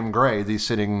bad Jim Gray, the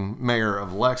sitting mayor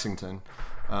of Lexington,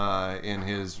 in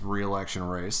his re-election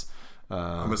race.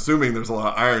 I'm assuming there's a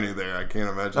lot of irony there. I can't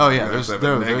imagine. Oh yeah, there's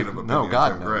negative opinion no,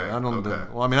 God, of Jim no. Gray. I don't.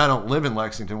 Okay. Well, I mean, I don't live in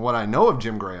Lexington. What I know of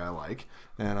Jim Gray, I like,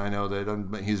 and I know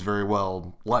that he's very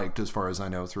well liked, as far as I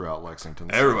know, throughout Lexington.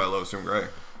 So. Everybody loves Jim Gray.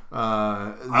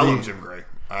 I love Jim Gray.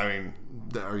 I mean,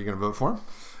 are you going to vote for him?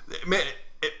 Man,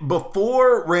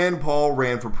 before Rand Paul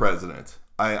ran for president,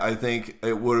 I think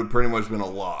it would have pretty much been a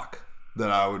lock that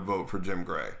I would vote for Jim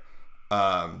Gray.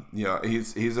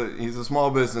 He's a small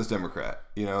business Democrat.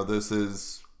 This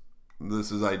is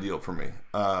ideal for me.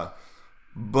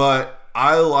 But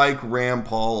I like Rand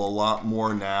Paul a lot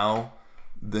more now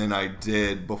than I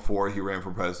did before he ran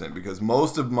for president, because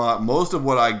most of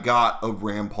what I got of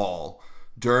Rand Paul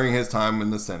during his time in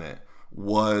the Senate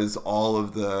was all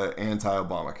of the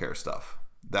anti-Obamacare stuff.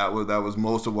 That was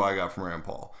most of what I got from Rand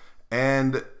Paul.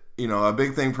 And a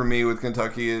big thing for me with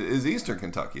Kentucky is Eastern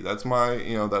Kentucky. That's my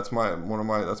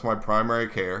primary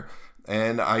care.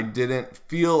 And I didn't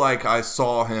feel like I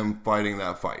saw him fighting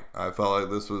that fight. I felt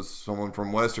like this was someone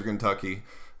from Western Kentucky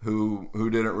who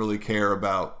didn't really care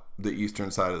about the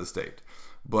eastern side of the state.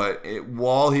 But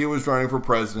while he was running for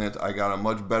president, I got a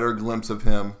much better glimpse of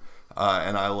him,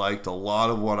 and I liked a lot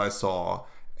of what I saw.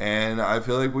 And I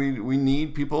feel like we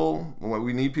need people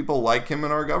like him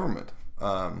in our government.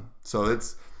 So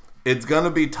it's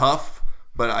gonna be tough.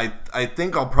 But I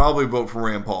think I'll probably vote for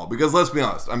Rand Paul, because let's be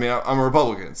honest. I mean, I'm a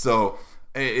Republican, so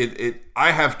I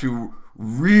have to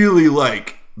really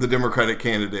like the Democratic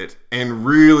candidate and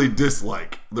really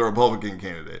dislike the Republican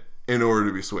candidate in order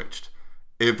to be switched.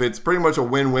 If it's pretty much a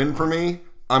win-win for me,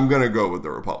 I'm gonna go with the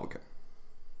Republican.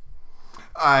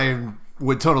 I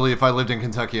would totally, if I lived in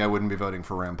Kentucky, I wouldn't be voting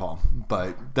for Rand Paul,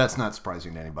 but that's not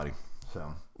surprising to anybody.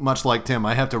 So. Much like Tim,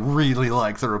 I have to really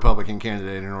like the Republican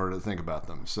candidate in order to think about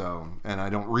them. So, and I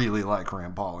don't really like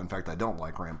Rand Paul. In fact, I don't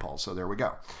like Rand Paul. So there we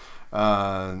go.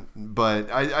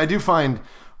 But I do find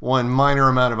one minor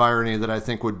amount of irony that I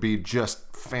think would be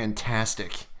just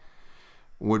fantastic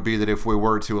would be that if we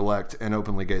were to elect an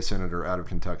openly gay senator out of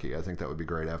Kentucky, I think that would be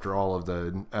great. After all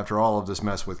of this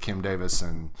mess with Kim Davis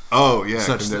and Kim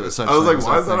Davis. I was like,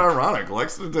 why is that ironic?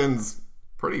 Lexington's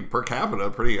pretty per capita,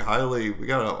 pretty highly. We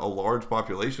got a large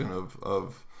population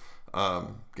of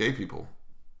gay people.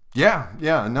 Yeah,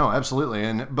 no,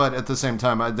 absolutely. But at the same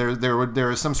time,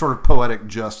 there is some sort of poetic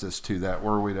justice to that.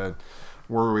 Were we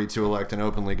to elect an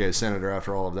openly gay senator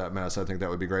after all of that mess, I think that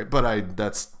would be great. But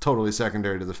that's totally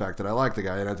secondary to the fact that I like the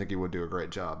guy and I think he would do a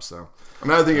great job. So, I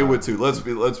mean, I think it would too. Let's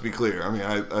be clear. I mean,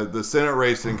 the Senate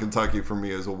race in Kentucky for me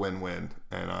is a win-win,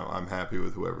 and I'm happy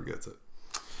with whoever gets it.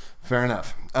 Fair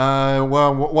enough.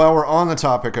 Well, while we're on the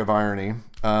topic of irony,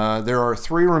 there are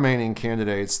 3 remaining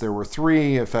candidates. There were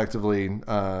 3 effectively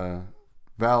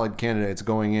valid candidates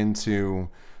going into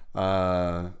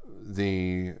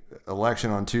the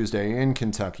election on Tuesday in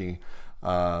Kentucky.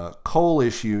 Coal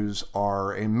issues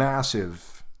are a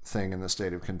massive thing in the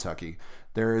state of Kentucky.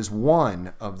 There is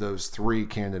one of those 3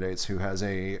 candidates who has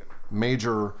a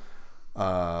major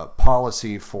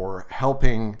policy for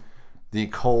helping the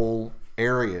coal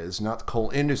areas, not the coal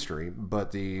industry,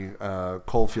 but the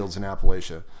coal fields in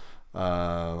Appalachia.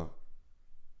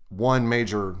 One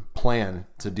major plan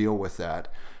to deal with that,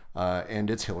 and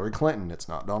it's Hillary Clinton. It's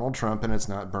not Donald Trump, and it's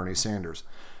not Bernie Sanders.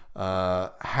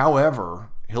 However,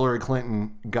 Hillary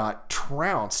Clinton got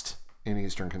trounced in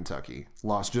Eastern Kentucky,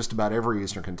 lost just about every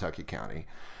Eastern Kentucky county,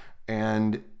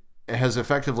 and has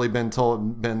effectively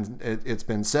it's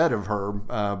been said of her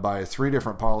by 3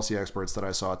 different policy experts that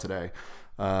I saw today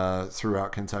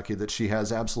throughout Kentucky that she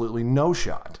has absolutely no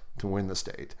shot to win the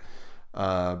state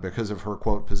because of her,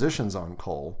 quote, positions on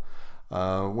coal,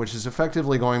 which is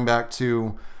effectively going back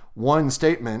to one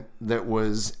statement that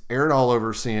was aired all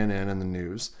over CNN and the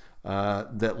news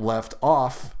that left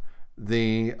off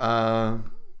the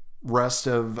rest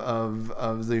of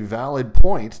the valid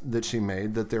point that she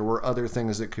made, that there were other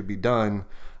things that could be done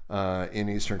in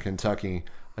Eastern Kentucky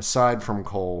aside from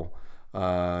coal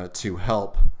to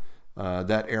help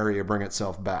that area bring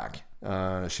itself back.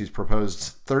 She's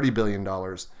proposed $30 billion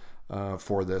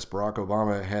for this. Barack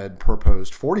Obama had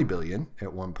proposed $40 billion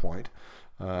at one point.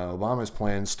 Obama's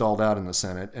plan stalled out in the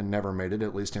Senate and never made it,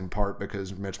 at least in part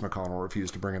because Mitch McConnell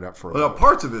refused to bring it up for a vote.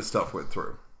 Parts of his stuff went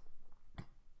through.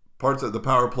 Parts of the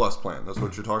Power Plus plan. That's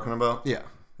what you're talking about? Yeah.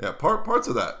 Yeah, parts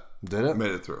of that did it? Made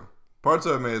it through. Parts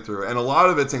of it made it through. And a lot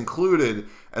of it's included,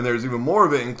 and there's even more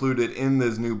of it included in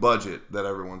this new budget that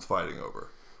everyone's fighting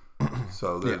over.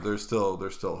 So there's still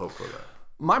hope for that.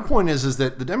 My point is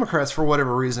that the Democrats, for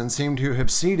whatever reason, seem to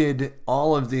have ceded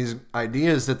all of these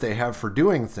ideas that they have for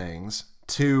doing things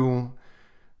to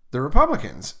the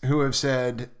Republicans, who have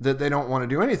said that they don't want to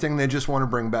do anything. They just want to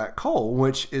bring back coal,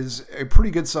 which is a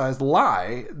pretty good-sized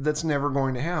lie that's never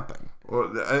going to happen.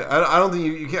 Well, I don't think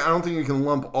you can. I don't think you can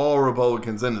lump all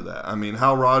Republicans into that. I mean,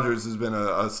 Hal Rogers has been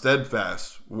a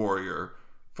steadfast warrior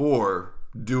for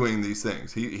doing these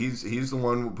things. He's the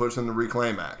one pushing the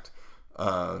Reclaim Act.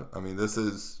 I mean, this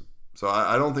is so.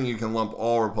 I don't think you can lump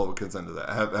all Republicans into that.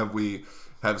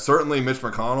 Have certainly Mitch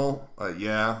McConnell?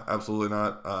 Yeah, absolutely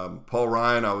not. Paul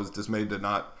Ryan, I was dismayed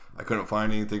I couldn't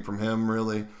find anything from him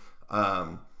really.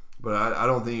 But I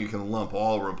don't think you can lump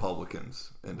all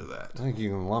Republicans into that. I think you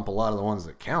can lump a lot of the ones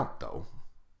that count, though.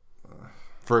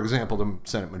 For example, the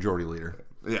Senate Majority Leader.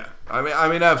 Yeah, I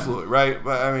mean, absolutely right.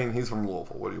 But I mean, he's from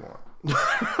Louisville. What do you want?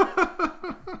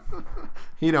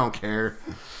 He don't care.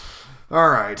 All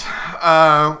right.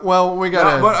 Well, we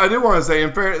got. But I did want to say,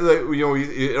 in fair,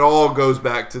 it all goes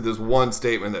back to this one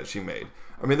statement that she made.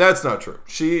 I mean, that's not true.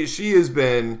 She has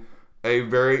been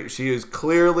she is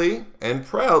clearly and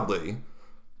proudly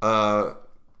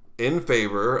in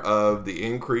favor of the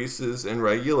increases in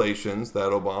regulations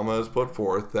that Obama has put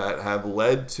forth that have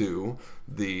led to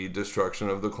the destruction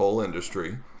of the coal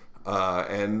industry.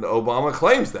 And Obama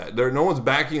claims that no one's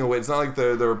backing away. It's not like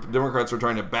the Democrats are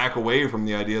trying to back away from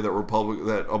the idea that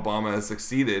that Obama has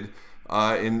succeeded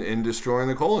in destroying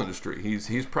the coal industry.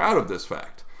 He's proud of this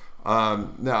fact.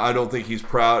 Now, I don't think he's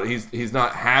proud. He's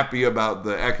not happy about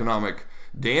the economic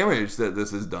damage that this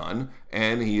has done,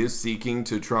 and he is seeking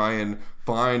to try and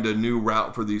find a new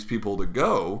route for these people to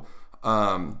go.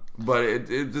 But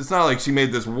it's not like she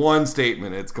made this one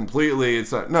statement. It's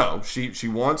not. No, she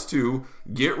wants to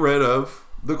get rid of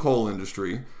the coal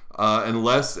industry,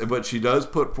 but she does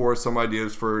put forth some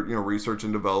ideas for research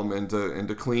and development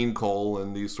into clean coal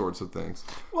and these sorts of things.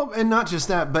 Well, and not just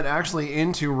that, but actually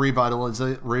into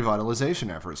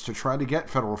revitalization efforts to try to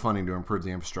get federal funding to improve the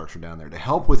infrastructure down there, to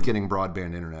help with getting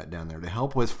broadband internet down there, to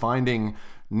help with finding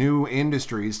new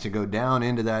industries to go down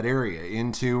into that area,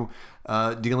 into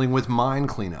dealing with mine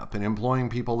cleanup and employing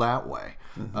people that way,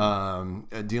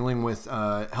 dealing with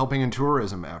helping in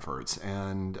tourism efforts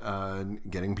and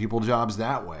getting people jobs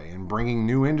that way, and bringing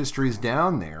new industries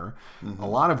down there, a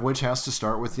lot of which has to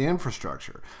start with the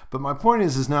infrastructure. But my point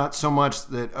is not so much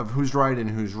that of who's right and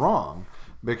who's wrong,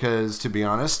 because to be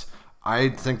honest, I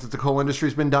think that the coal industry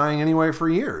has been dying anyway for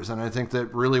years, and I think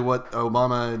that really what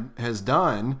Obama has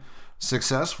done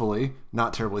successfully,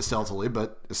 not terribly stealthily,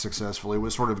 but successfully,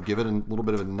 was sort of give it a little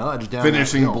bit of a nudge down.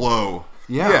 Finishing blow.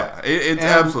 Yeah, it's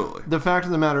absolutely. The fact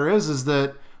of the matter is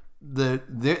that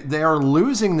they are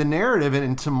losing the narrative,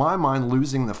 and to my mind,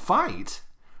 losing the fight,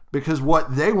 because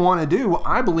what they want to do,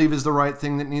 I believe, is the right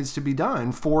thing that needs to be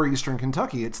done for Eastern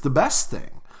Kentucky. It's the best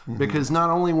thing, because not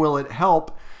only will it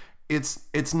help,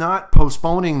 it's not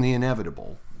postponing the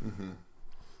inevitable.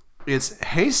 It's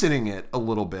hastening it a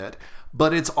little bit.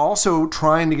 But it's also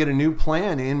trying to get a new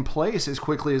plan in place as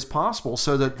quickly as possible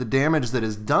so that the damage that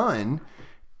is done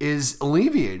is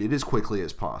alleviated as quickly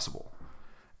as possible.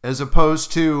 As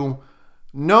opposed to,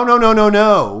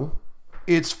 no,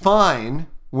 it's fine.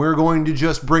 we're going to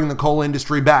just bring the coal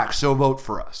industry back, so vote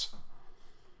for us.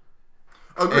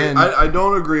 Agree. I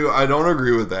don't agree. I don't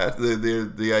agree with that.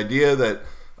 The idea that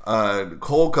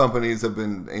coal companies have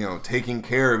been taking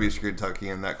care of Eastern Kentucky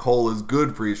and that coal is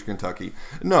good for Eastern Kentucky.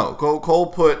 No, coal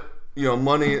put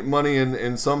money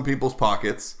in some people's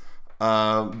pockets,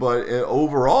 but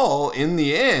overall, in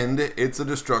the end, it's a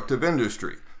destructive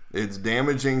industry. It's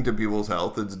damaging to people's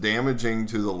health. It's damaging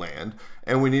to the land,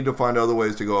 and we need to find other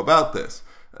ways to go about this.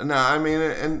 Now, I mean,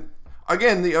 and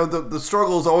again, the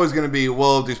struggle is always going to be,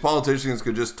 well, if these politicians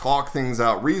could just talk things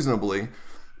out reasonably,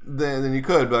 then you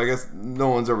could, but I guess no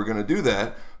one's ever going to do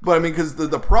that. But I mean, because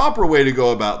the proper way to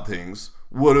go about things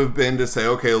would have been to say,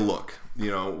 okay, look,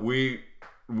 we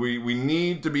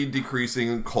need to be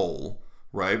decreasing coal,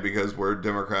 right? Because we're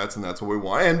Democrats and that's what we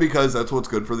want, and because that's what's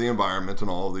good for the environment and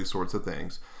all of these sorts of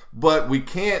things. But we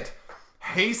can't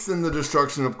hasten the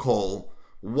destruction of coal,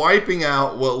 wiping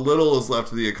out what little is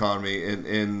left of the economy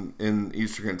in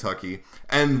Eastern Kentucky,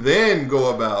 and then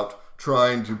go about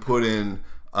trying to put in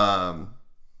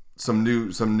some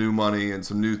new money and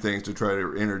some new things to try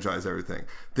to energize everything.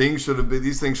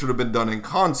 These things should have been done in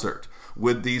concert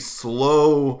with these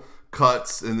slow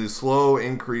cuts and the slow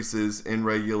increases in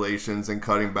regulations and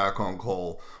cutting back on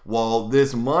coal, while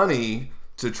this money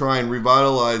to try and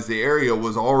revitalize the area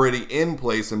was already in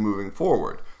place and moving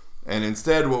forward. And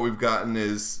instead what we've gotten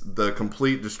is the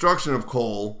complete destruction of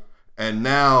coal, and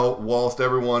now whilst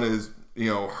everyone is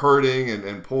hurting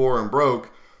and poor and broke,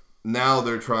 now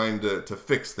they're trying to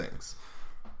fix things.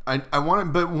 I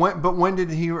want, but when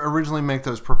did he originally make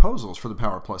those proposals for the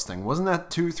Power Plus thing? Wasn't that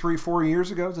 2, 3, 4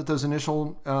 years ago that those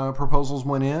initial proposals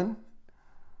went in?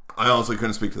 I honestly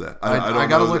couldn't speak to that. I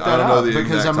got to look that up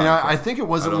because I think it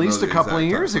was at least a couple of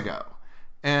years ago,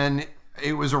 and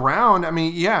it was around. I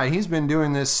mean, yeah, he's been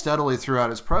doing this steadily throughout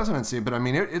his presidency, but I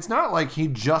mean, it's not like he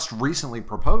just recently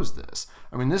proposed this.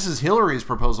 I mean, this is Hillary's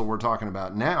proposal we're talking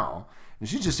about now, and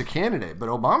she's just a candidate. But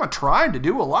Obama tried to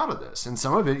do a lot of this, and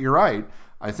some of it, you're right,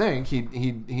 I think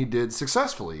he did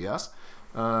successfully, yes.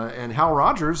 And Hal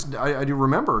Rogers, I do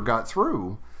remember, got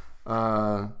through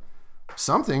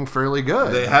something fairly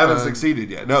good. They haven't succeeded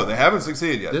yet. No, they haven't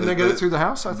sucted yet. Didn't they get it through the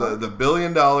House, I thought? The $1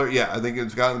 billion, yeah, I think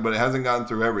it's gotten, but it hasn't gotten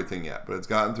through everything yet, but it's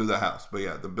gotten through the House. But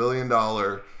yeah, the $1 billion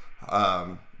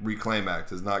Reclaim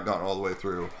Act has not gotten all the way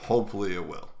through. Hopefully it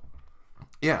will.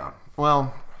 Yeah,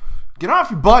 well, get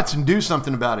off your butts and do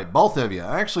something about it, both of you.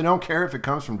 I actually don't care if it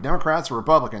comes from Democrats or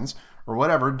Republicans or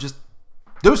whatever. Just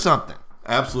do something.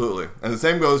 Absolutely. And the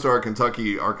same goes to our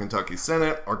Kentucky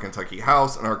Senate, our Kentucky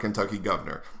House, and our Kentucky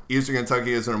governor. Eastern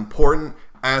Kentucky is an important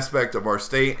aspect of our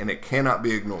state, and it cannot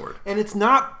be ignored. And it's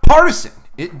not partisan.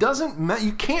 It doesn't matter.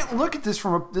 You can't look at this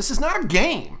this is not a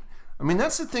game. I mean,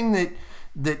 that's the thing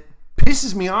that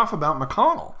pisses me off about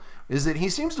McConnell, is that he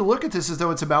seems to look at this as though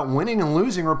it's about winning and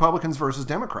losing Republicans versus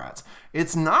Democrats.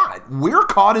 It's not. We're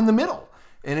caught in the middle.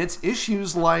 And it's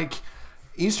issues like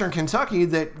Eastern Kentucky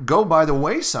that go by the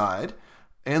wayside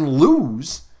and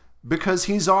lose because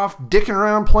he's off dicking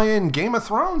around playing Game of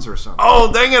Thrones or something.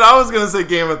 Oh, dang it. I was going to say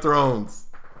Game of Thrones.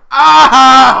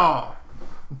 Ah!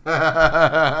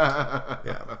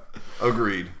 Yeah.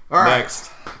 Agreed. All right.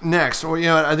 Next.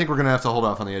 Well, I think we're going to have to hold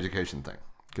off on the education thing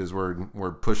because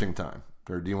we're pushing time.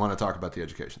 Or do you want to talk about the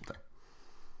education thing?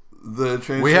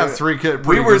 We have three kids.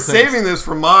 We were saving this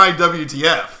for my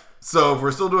WTF. So if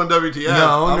we're still doing WTF,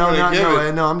 I'm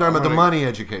talking about the money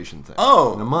education thing.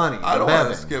 Oh, the money. I don't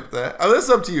want to skip that. Oh, that's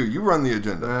up to you. You run the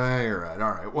agenda. You're right. All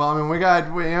right. Well, I mean, we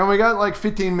got like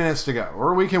 15 minutes to go,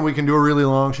 or we can do a really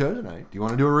long show tonight. Do you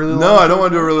want to do a really long? No, I don't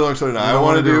want to do a really long show tonight. I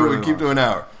want to do. We keep doing an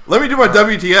hour. Let me do my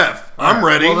WTF. I'm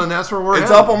ready. Well, then that's where we're.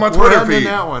 It's up on my Twitter feed.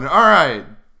 That one. All right.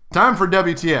 Time for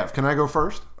WTF. Can I go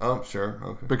first? Oh, sure.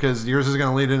 Okay. Because yours is going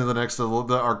to lead into the next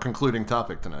our concluding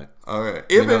topic tonight. All right.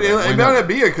 It might not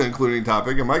be a concluding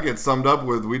topic. It might get summed up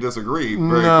with "we disagree"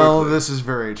 very quickly. This is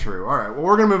very true. All right. Well,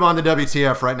 we're going to move on to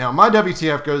WTF right now. My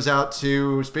WTF goes out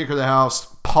to Speaker of the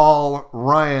House Paul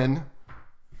Ryan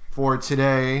for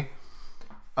today,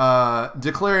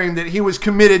 declaring that he was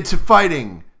committed to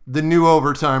fighting the new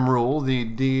overtime rule. The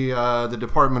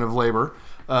Department of Labor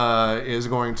is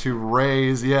going to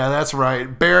raise, yeah, that's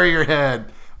right, bury your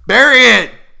head. Bury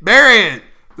it!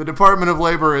 The Department of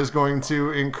Labor is going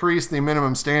to increase the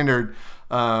minimum standard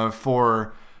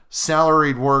for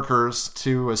salaried workers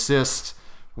to assist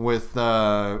with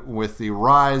the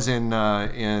rise in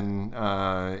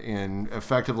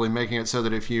effectively making it so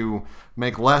that if you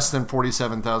make less than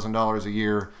 $47,000 a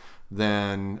year,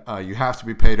 then you have to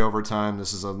be paid overtime.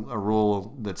 This is a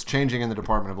rule that's changing in the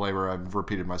Department of Labor. I've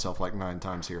repeated myself like 9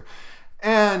 times here.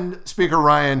 And Speaker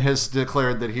Ryan has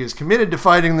declared that he is committed to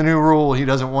fighting the new rule. He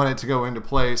doesn't want it to go into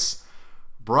place.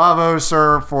 Bravo,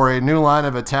 sir, for a new line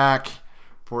of attack,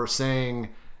 for saying,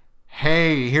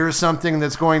 hey, here's something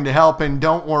that's going to help, and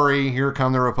don't worry, here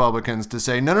come the Republicans to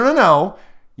say, no,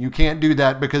 you can't do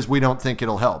that because we don't think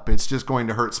it'll help. It's just going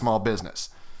to hurt small business.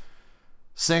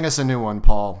 Sing us a new one,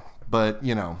 Paul. But,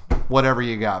 whatever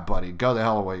you got, buddy. Go the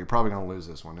hell away. You're probably going to lose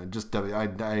this one. And just,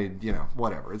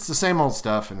 whatever. It's the same old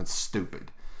stuff, and it's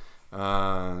stupid.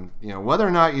 Whether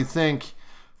or not you think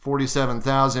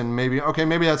 47,000, maybe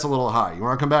that's a little high. You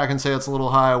want to come back and say it's a little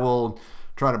high, we'll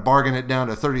try to bargain it down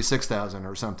to 36,000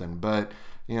 or something. But,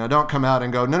 don't come out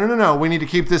and go, no, we need to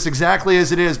keep this exactly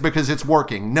as it is because it's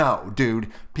working. No, dude.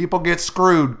 People get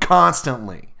screwed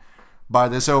constantly by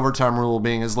this overtime rule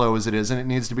being as low as it is, and it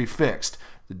needs to be fixed.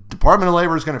 The Department of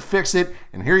Labor is going to fix it,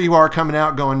 and here you are coming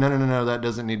out going, no, that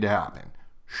doesn't need to happen.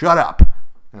 Shut up.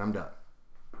 And I'm done.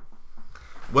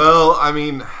 Well, I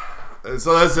mean,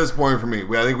 so that's this point for me.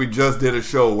 I think we just did a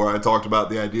show where I talked about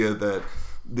the idea that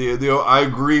I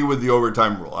agree with the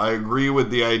overtime rule. I agree with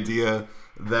the idea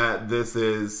that this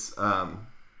is something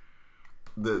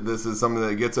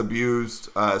that gets abused,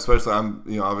 especially I'm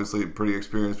obviously pretty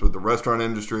experienced with the restaurant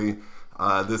industry.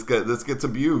 This gets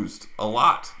abused a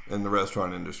lot in the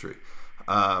restaurant industry,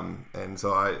 and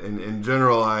so in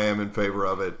general I am in favor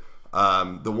of it.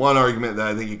 The one argument that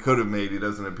I think he could have made, he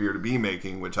doesn't appear to be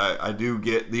making, which I do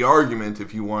get the argument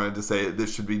if you wanted to say that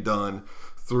this should be done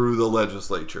through the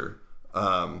legislature,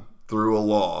 through a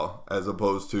law, as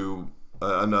opposed to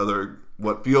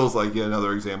what feels like yet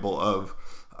another example of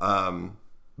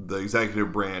the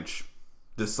executive branch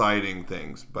deciding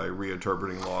things by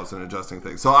reinterpreting laws and adjusting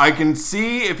things. So I can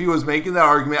see if he was making that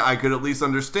argument, I could at least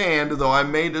understand, though I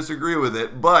may disagree with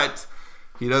it, but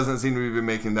he doesn't seem to be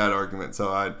making that argument. So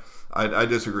I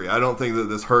disagree. I don't think that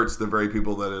this hurts the very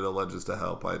people that it alleges to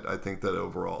help. I think that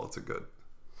overall it's a good.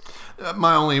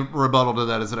 My only rebuttal to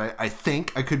that is that I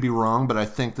think, I could be wrong, but I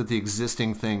think that the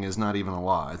existing thing is not even a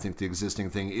law. I think the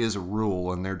existing thing is a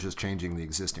rule, and they're just changing the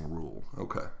existing rule.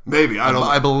 Okay. Maybe.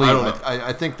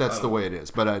 I think that's the way it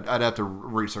is, but I'd have to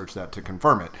research that to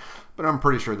confirm it. But I'm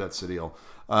pretty sure that's the deal.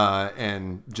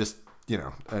 And just,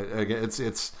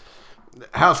 it's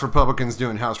House Republicans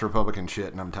doing House Republican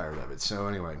shit, and I'm tired of it. So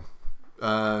anyway,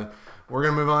 we're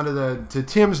going to move on to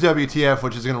Tim's WTF,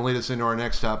 which is going to lead us into our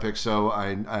next topic. So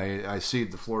I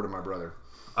cede the floor to my brother.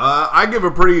 I give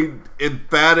a pretty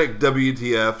emphatic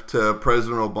WTF to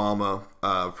President Obama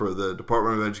for the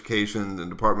Department of Education and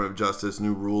Department of Justice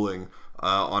new ruling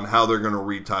on how they're going to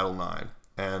read Title IX,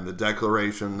 and the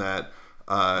declaration that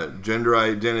gender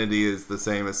identity is the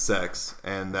same as sex,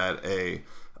 and that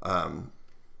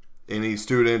any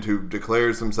student who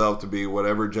declares themselves to be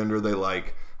whatever gender they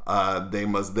like, they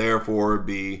must therefore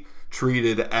be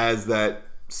treated as that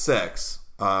sex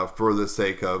for the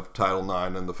sake of Title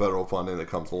IX and the federal funding that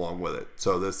comes along with it.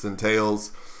 So this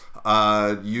entails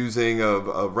using of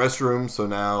restrooms. So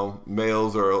now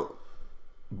males are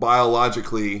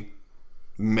biologically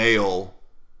male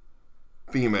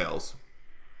females.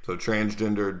 So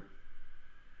transgendered,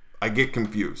 I get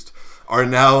confused, are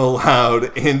now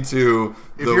allowed into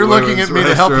if you're looking at me restrooms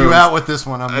to help you out with this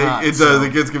one, I'm not. It does.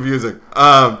 It gets confusing.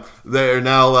 They are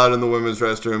now allowed in the women's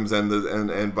restrooms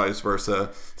and vice versa.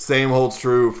 Same holds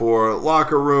true for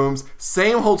locker rooms.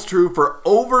 Same holds true for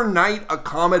overnight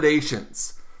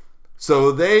accommodations.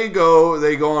 So they go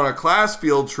on a class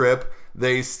field trip.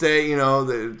 They stay,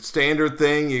 the standard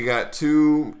thing. You got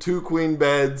two queen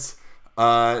beds.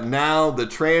 Now the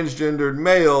transgendered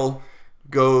male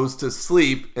goes to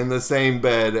sleep in the same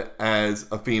bed as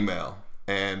a female,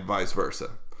 and vice versa.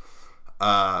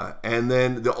 And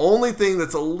then the only thing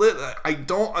that's I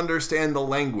don't understand the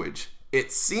language.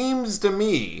 It seems to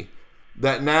me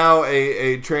that now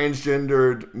a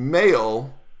transgendered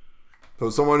male, so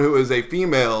someone who is a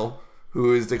female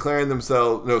who is declaring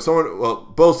themselves,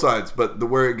 both sides, but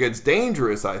where it gets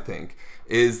dangerous, I think,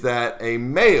 is that a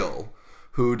male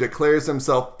who declares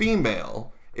himself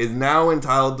female is now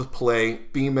entitled to play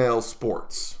female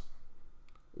sports,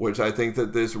 which I think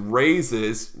that this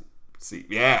raises.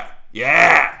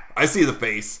 I see the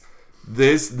face.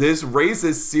 This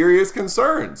raises serious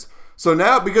concerns. So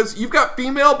now, because you've got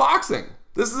female boxing,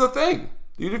 this is a thing.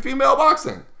 You do female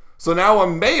boxing. So now a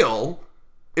male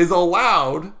is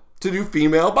allowed to do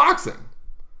female boxing.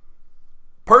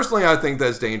 Personally, I think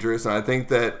that's dangerous, and I think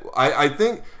that I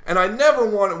think, and I never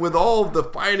want it, with all of the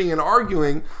fighting and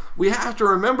arguing, we have to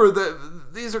remember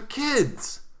that these are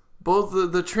kids, both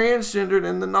the transgendered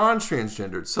and the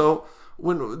non-transgendered. So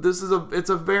when it's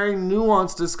a very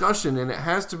nuanced discussion, and it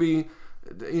has to be,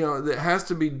 it has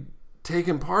to be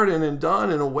taken part in and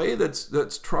done in a way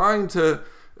that's trying to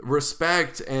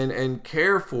respect and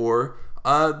care for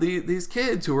these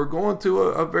kids who are going through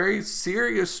a very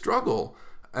serious struggle.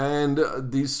 And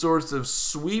these sorts of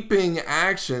sweeping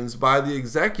actions by the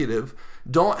executive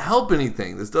don't help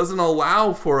anything. This doesn't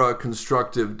allow for a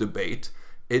constructive debate.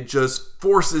 It just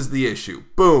forces the issue.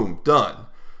 Boom, done.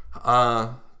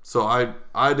 So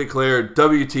I declare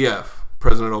WTF,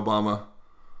 President Obama.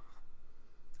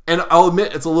 And I'll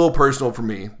admit it's a little personal for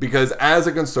me because as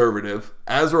a conservative,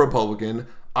 as a Republican,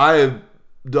 I have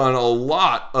done a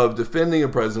lot of defending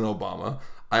of President Obama.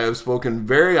 I have spoken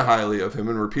very highly of him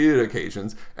on repeated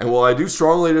occasions. And while I do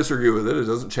strongly disagree with it, it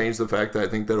doesn't change the fact that I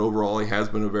think that overall he has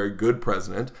been a very good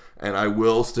president. And I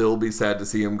will still be sad to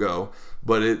see him go.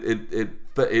 But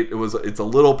it's a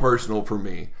little personal for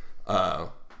me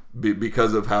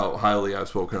because of how highly I've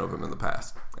spoken of him in the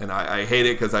past. And I hate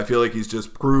it because I feel like he's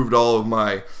just proved all of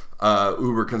my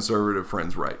uber conservative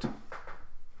friends right.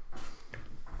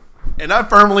 And I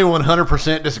firmly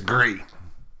 100% disagree.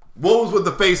 What was with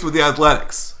the face with the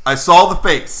athletics? I saw the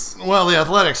face. Well, the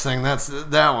athletics thing, that's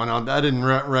that one. I didn't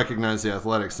recognize the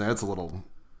athletics thing. That's a little,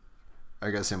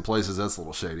 I guess in places that's a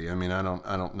little shady. I mean, I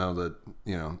don't know that,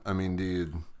 I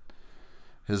mean,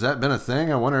 has that been a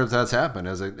thing? I wonder if that's happened.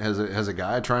 Has a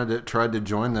guy tried to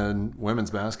join the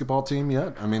women's basketball team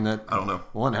yet? I mean, I don't know.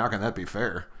 One, how can that be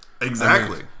fair?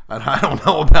 Exactly. I don't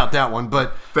know about that one,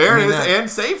 but fairness and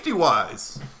safety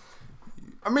wise.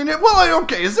 I mean,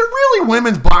 okay. Is there really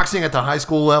women's boxing at the high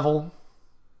school level?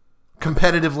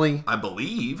 Competitively? I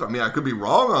believe. I mean, I could be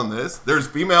wrong on this. There's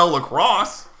female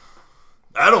lacrosse.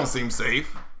 That don't seem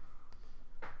safe.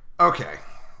 Okay.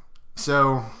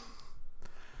 So,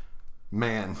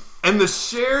 man. And the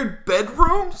shared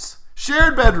bedrooms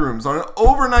on an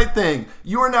overnight thing.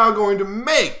 You are now going to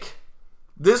make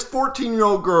this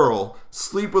 14-year-old girl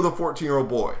sleep with a 14-year-old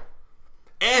boy.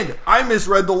 And I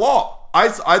misread the law. I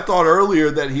thought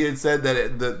earlier that he had said that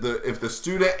if the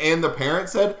student and the parent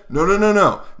said,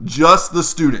 no, just the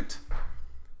student.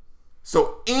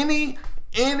 So any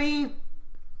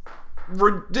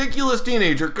ridiculous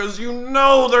teenager, because they're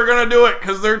going to do it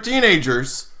because they're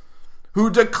teenagers, who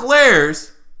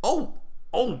declares, oh,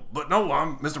 but no,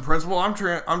 Mr. Principal, I'm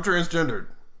transgendered.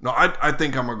 No, I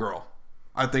think I'm a girl.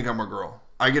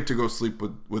 I get to go sleep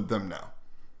with them now.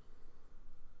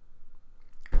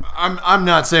 I'm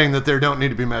not saying that there don't need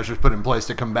to be measures put in place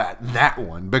to combat that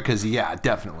one, because yeah,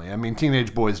 definitely. I mean,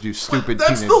 teenage boys do stupid. But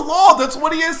that's the law. That's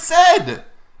what he has said.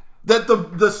 That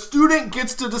the student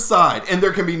gets to decide, and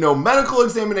there can be no medical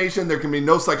examination, there can be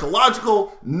no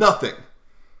psychological, nothing.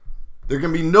 There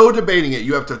can be no debating it.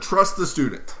 You have to trust the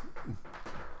student.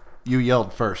 You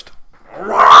yelled first.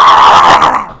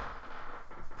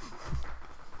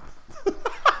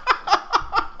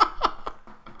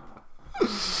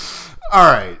 All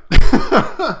right.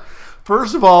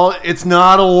 First of all, it's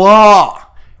not a law.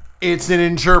 It's an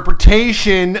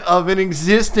interpretation of an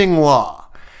existing law.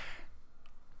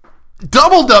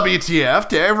 Double WTF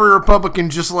to every Republican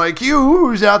just like you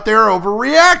who's out there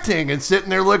overreacting and sitting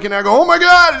there looking at go, oh my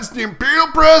God, it's the imperial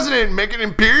president making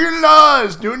imperial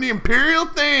laws, doing the imperial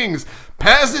things,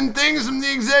 passing things from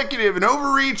the executive and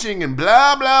overreaching and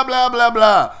blah, blah, blah, blah,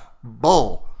 blah.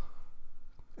 Bull.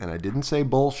 And I didn't say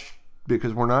bullshit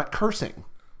because we're not cursing,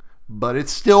 but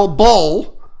it's still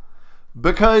bull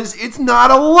because it's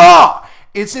not a law.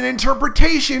 It's an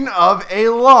interpretation of a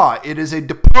law. It is a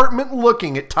department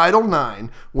looking at Title IX,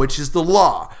 which is the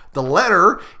law. The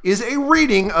letter is a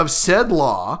reading of said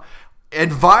law,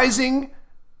 advising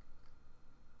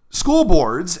school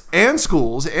boards and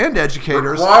schools and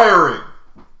educators.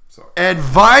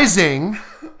 Advising,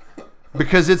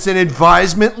 because it's an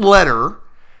advisement letter,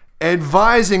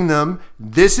 advising them,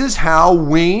 this is how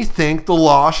we think the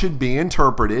law should be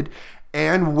interpreted,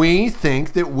 and we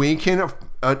think that we can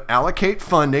allocate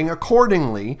funding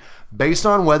accordingly based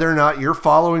on whether or not you're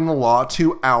following the law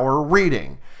to our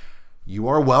reading. You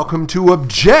are welcome to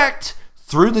object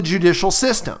through the judicial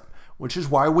system, which is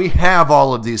why we have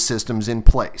all of these systems in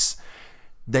place.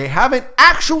 They haven't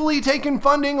actually taken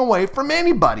funding away from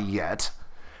anybody yet,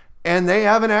 and they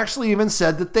haven't actually even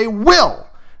said that they will.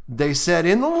 They said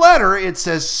in the letter, it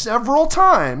says several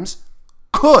times,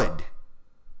 could.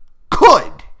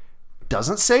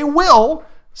 Doesn't say will,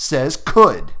 says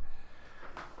could.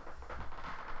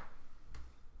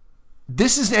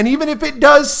 And even if it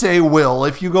does say will,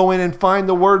 if you go in and find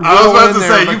the word will, I was about to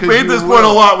say, you made this point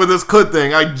a lot with this could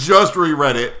thing. I just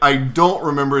reread it. I don't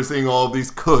remember seeing all of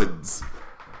these coulds.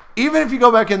 Even if you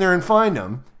go back in there and find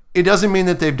them, it doesn't mean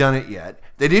that they've done it yet.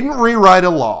 They didn't rewrite a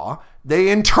law. They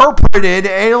interpreted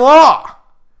a law.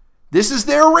 This is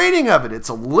their reading of it. It's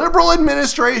a liberal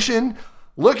administration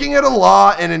looking at a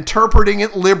law and interpreting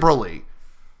it liberally.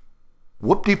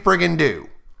 Whoop-de-friggin' do.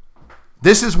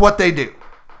 This is what they do.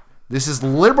 This is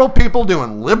liberal people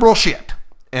doing liberal shit.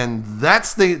 And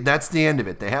that's the end of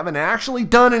it. They haven't actually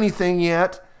done anything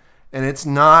yet, and it's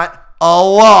not a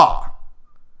law.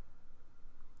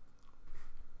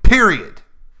 Period.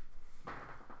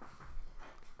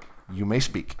 You may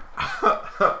speak.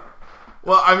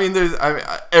 Well, I mean,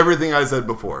 everything I said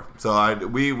before. So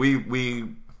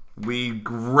we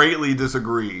greatly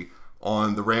disagree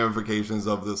on the ramifications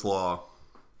of this law,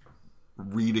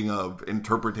 reading of,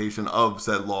 interpretation of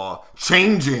said law,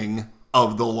 changing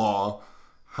of the law,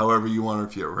 however you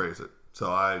want to phrase it.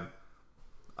 So I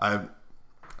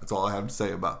that's all I have to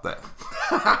say about that.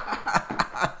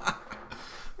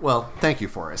 Well, thank you,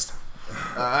 Forrest.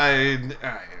 Well,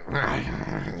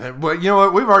 you know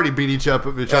what? We've already beat each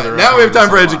other. Now we have time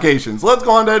for education. So let's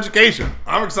go on to education.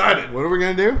 I'm excited. What are we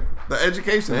going to do? The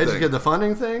education thing. The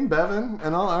funding thing, Bevan,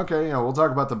 and all. Okay, we'll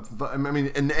talk about the. I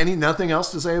mean, and nothing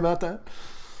else to say about that?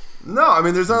 No, I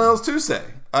mean, there's nothing else to say.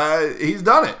 He's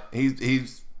done it.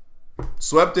 He's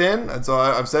swept in, and so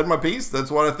I've said my piece.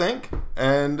 That's what I think,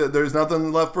 and there's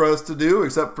nothing left for us to do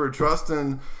except for trust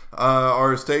in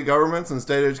our state governments and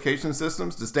state education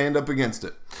systems to stand up against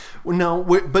it. Well, no,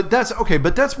 but that's okay.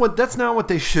 But that's not what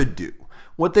they should do.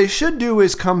 What they should do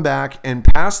is come back and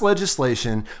pass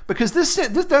legislation, because that's the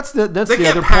other point. They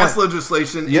can't pass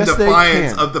legislation in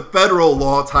defiance of the federal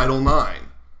law, Title IX.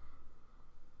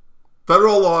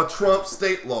 Federal law trumps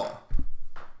state law.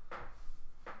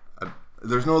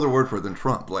 There's no other word for it than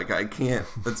Trump. Like, I can't.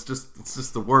 It's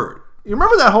just the word. You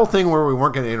remember that whole thing where we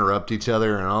weren't going to interrupt each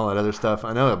other and all that other stuff?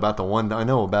 I know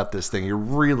about this thing. You're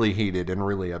really heated and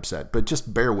really upset, but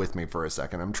just bear with me for a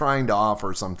second. I'm trying to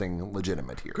offer something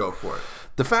legitimate here. Go for it.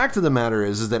 The fact of the matter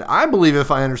is that I believe, if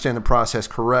I understand the process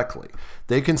correctly,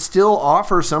 they can still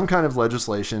offer some kind of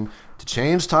legislation to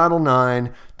change Title IX,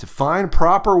 to find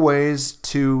proper ways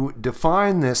to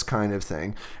define this kind of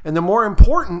thing. And the more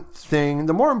important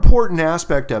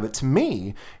aspect of it to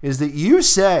me is that you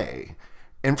say,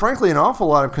 and frankly, an awful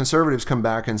lot of conservatives come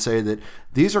back and say that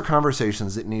these are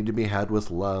conversations that need to be had with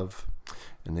love,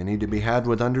 and they need to be had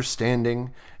with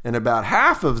understanding. And about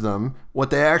half of them,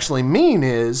 what they actually mean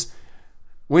is,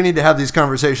 we need to have these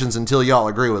conversations until y'all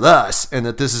agree with us, and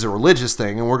that this is a religious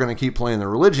thing, and we're going to keep playing the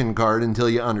religion card until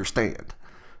you understand.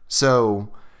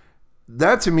 So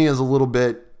that to me is a little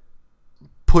bit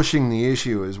pushing the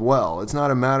issue as well. It's not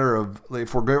a matter of,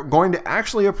 if we're going to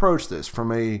actually approach this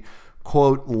from a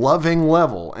quote loving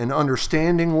level and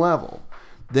understanding level,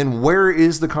 then where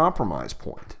is the compromise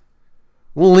point?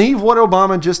 We'll leave what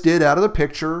Obama just did out of the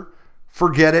picture,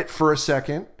 forget it for a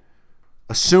second,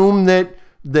 assume that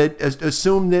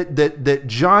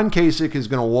John Kasich is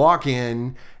going to walk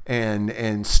in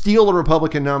and steal the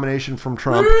Republican nomination from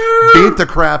Trump, beat the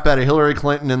crap out of Hillary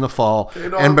Clinton in the fall,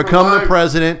 and become the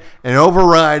president and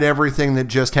override everything that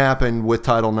just happened with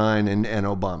Title IX and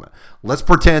Obama. Let's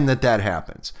pretend that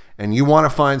happens. And you want to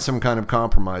find some kind of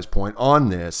compromise point on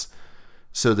this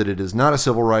so that it is not a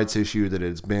civil rights issue, that it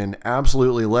has been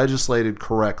absolutely legislated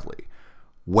correctly.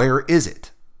 Where is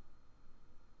it?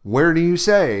 Where do you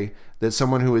say that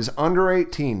someone who is under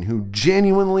 18, who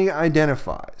genuinely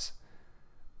identifies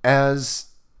as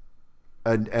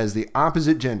the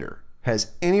opposite gender,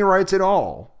 has any rights at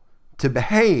all to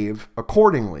behave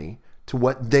accordingly to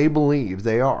what they believe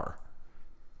they are?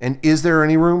 And is there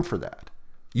any room for that?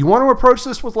 You want to approach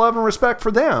this with love and respect for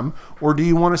them, or do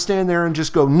you want to stand there and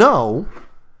just go, no,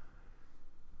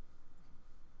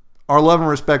 our love and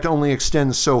respect only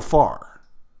extends so far?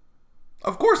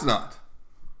 Of course not.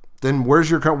 Then where's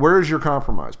your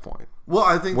compromise point? Well,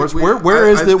 I think where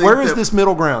is this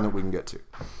middle ground that we can get to?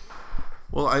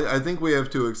 Well, I think we have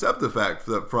to accept the fact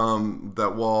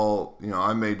that while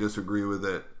I may disagree with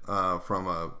it from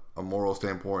a moral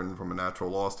standpoint and from a natural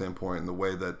law standpoint, and the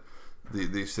way that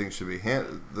these things should be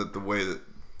handled, that the way that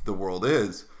the world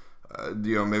is,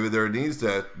 maybe there needs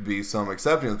to be some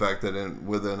accepting of the fact that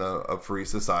within a free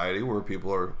society where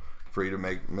people are free to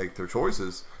make their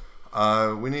choices,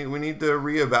 we need to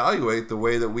reevaluate the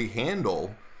way that we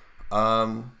handle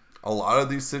a lot of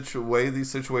these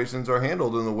situations are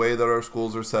handled, in the way that our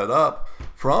schools are set up,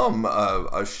 from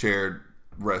a shared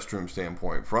restroom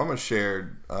standpoint, from a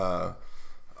shared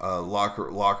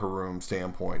locker room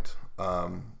standpoint.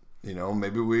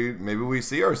 Maybe we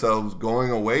see ourselves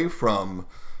going away from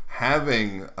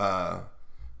having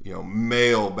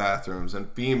male bathrooms and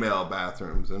female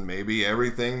bathrooms, and maybe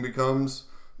everything becomes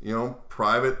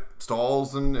private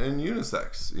stalls and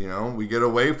unisex. We get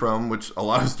away from, which a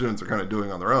lot of students are kind of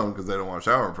doing on their own because they don't want to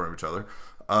shower in front of each other.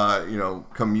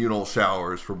 communal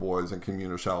showers for boys and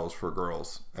communal showers for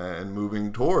girls, and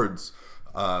moving towards,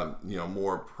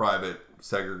 more private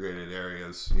segregated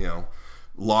areas,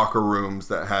 locker rooms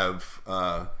that have,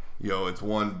 it's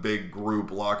one big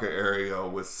group locker area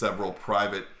with several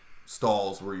private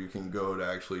stalls where you can go to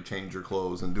actually change your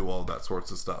clothes and do all that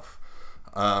sorts of stuff.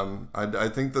 I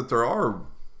think that there are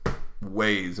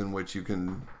ways in which you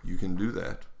can do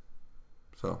that.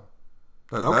 So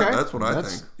that's what I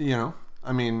think.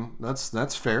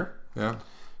 That's fair. Yeah.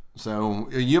 So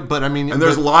and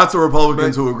there's lots of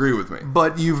Republicans who agree with me.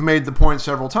 But you've made the point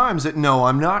several times that no,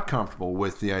 I'm not comfortable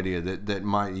with the idea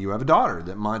that you have a daughter,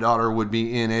 that my daughter would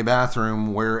be in a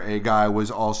bathroom where a guy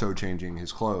was also changing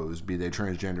his clothes, be they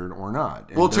transgendered or not.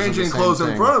 Well, changing clothes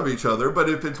in front of each other, but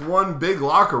if it's one big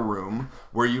locker room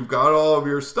where you've got all of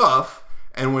your stuff,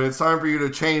 and when it's time for you to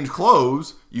change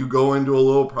clothes, you go into a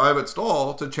little private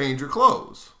stall to change your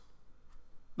clothes.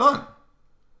 Done.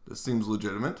 This seems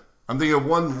legitimate. I'm thinking of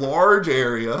one large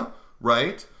area,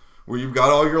 right, where you've got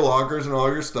all your lockers and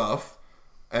all your stuff,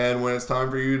 and when it's time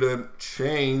for you to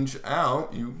change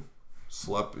out, you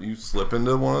slip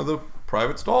into one of the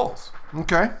private stalls.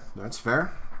 Okay, that's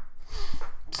fair.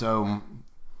 So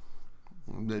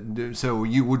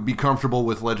you would be comfortable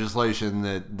with legislation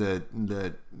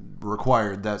that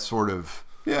required that sort of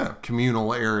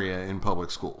communal area in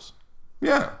public schools?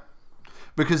 Yeah.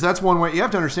 Because that's one way. You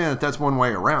have to understand that that's one way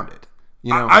around it.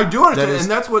 I do understand,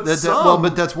 and that's what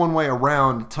but that's one way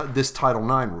around this Title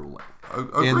IX ruling.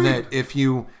 Agreed. In that if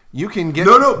you can get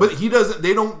but he doesn't.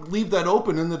 They don't leave that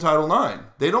open in the Title IX.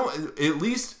 They don't, at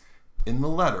least in the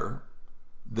letter,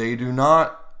 they do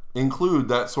not include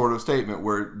that sort of statement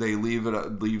where they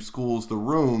leave schools the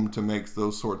room to make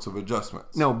those sorts of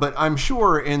adjustments. No, but I'm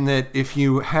sure in that if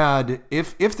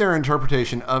their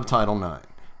interpretation of Title IX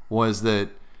was that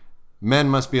men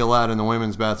must be allowed in the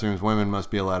women's bathrooms, women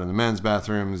must be allowed in the men's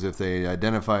bathrooms if they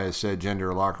identify as said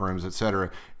gender, locker rooms,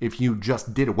 etc. If you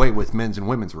just did away with men's and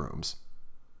women's rooms.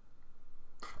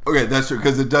 Okay, that's true,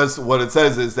 because it does. What it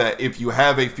says is that if you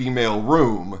have a female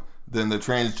room, then the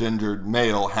transgendered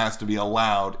male has to be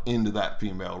allowed into that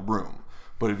female room.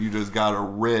 But if you just got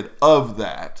rid of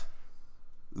that,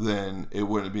 then it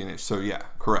wouldn't be an issue. So yeah,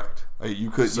 correct.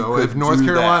 You could. So if North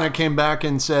Carolina came back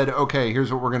and said, "Okay,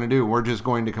 here's what we're going to do. We're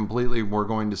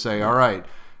going to say, all right,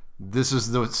 this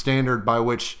is the standard by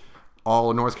which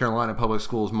all North Carolina public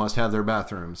schools must have their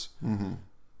bathrooms. Mm-hmm.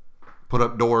 Put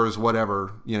up doors,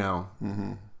 whatever,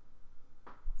 Mm-hmm.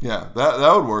 Yeah,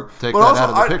 that would work. Take that out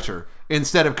of the picture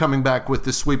instead of coming back with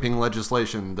this sweeping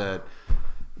legislation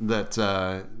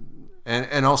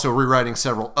and also rewriting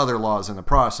several other laws in the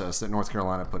process that North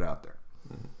Carolina put out there.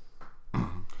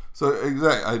 So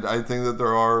exactly, I think that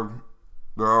there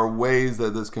are ways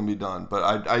that this can be done,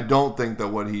 but I don't think that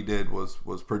what he did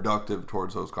was productive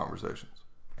towards those conversations.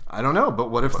 I don't know,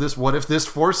 but what if this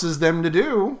forces them to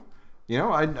do?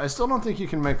 I still don't think you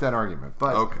can make that argument.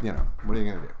 But what are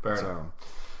you going to do? Fair enough.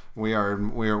 We are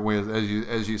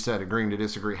as you said, agreeing to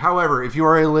disagree. However, if you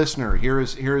are a listener, here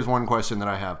is one question that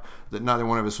I have that neither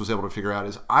one of us was able to figure out: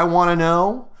 is I want to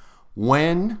know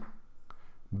when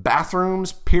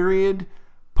bathrooms, period,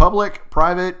 public,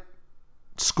 private,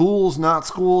 schools, not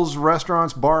schools,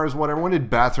 restaurants, bars, whatever. When did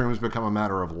bathrooms become a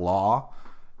matter of law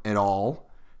at all?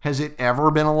 Has it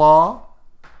ever been a law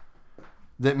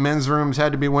that men's rooms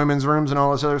had to be women's rooms and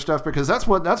all this other stuff? Because that's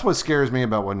what scares me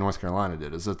about what North Carolina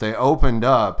did, is that they opened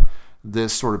up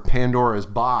this sort of Pandora's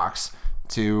box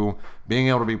to being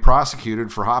able to be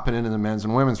prosecuted for hopping into the men's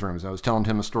and women's rooms. I was telling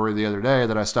Tim a story the other day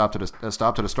that I stopped at a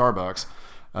Starbucks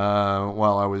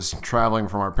while I was traveling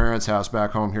from our parents' house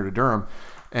back home here to Durham,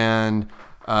 and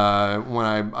when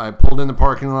I pulled in the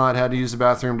parking lot, had to use the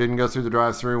bathroom, didn't go through the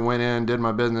drive-thru, went in, did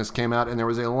my business, came out, and there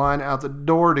was a line out the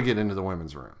door to get into the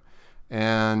women's room.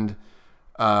 And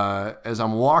as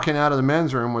I'm walking out of the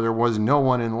men's room where there was no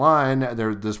one in line,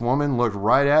 this woman looked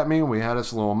right at me. We had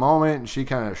this little moment, and she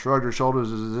kind of shrugged her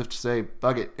shoulders as if to say,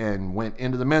 fuck it, and went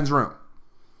into the men's room.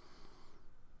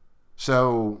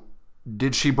 So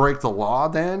did she break the law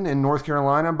then in North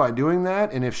Carolina by doing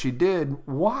that? And if she did,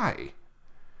 why?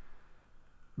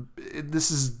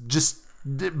 This is just,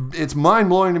 it's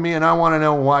mind-blowing to me, and I want to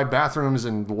know why bathrooms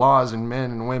and laws and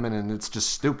men and women, and it's just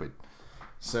stupid.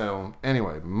 So,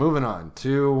 anyway, moving on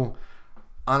to,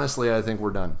 honestly, I think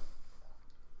we're done.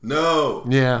 No.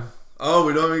 Yeah. Oh,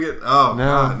 we don't even get,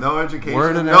 no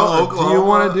education. No Oklahoma. Do you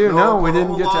want to do, no, we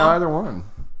didn't get to either one.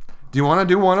 Do you want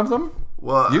to do one of them?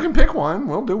 Well, you can pick one.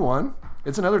 We'll do one.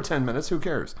 It's another 10 minutes. Who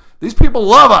cares? These people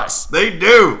love us. They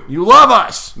do. You love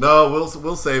us. No,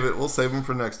 we'll save it. We'll save them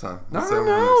for next time.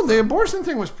 No. The abortion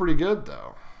thing was pretty good,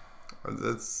 though.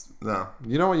 No.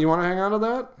 You know what? You want to hang on to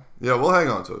that? Yeah, we'll hang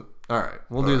on to it. All right.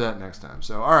 We'll do that next time.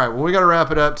 So, all right. Well, we got to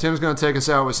wrap it up. Tim's going to take us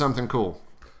out with something cool.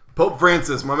 Pope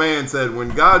Francis, my man, said, when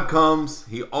God comes,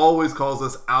 he always calls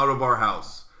us out of our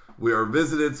house. We are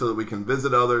visited so that we can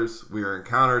visit others. We are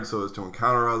encountered so as to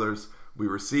encounter others. We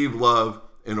receive love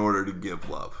in order to give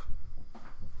love.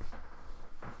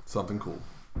 Something cool.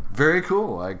 Very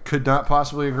cool. I could not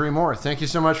possibly agree more. Thank you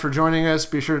so much for joining us.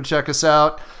 Be sure to check us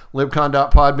out,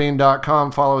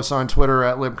 libcon.podbean.com. Follow us on Twitter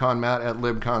at libconmatt, at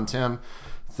libcontim.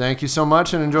 Thank you so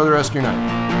much and enjoy the rest of your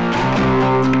night.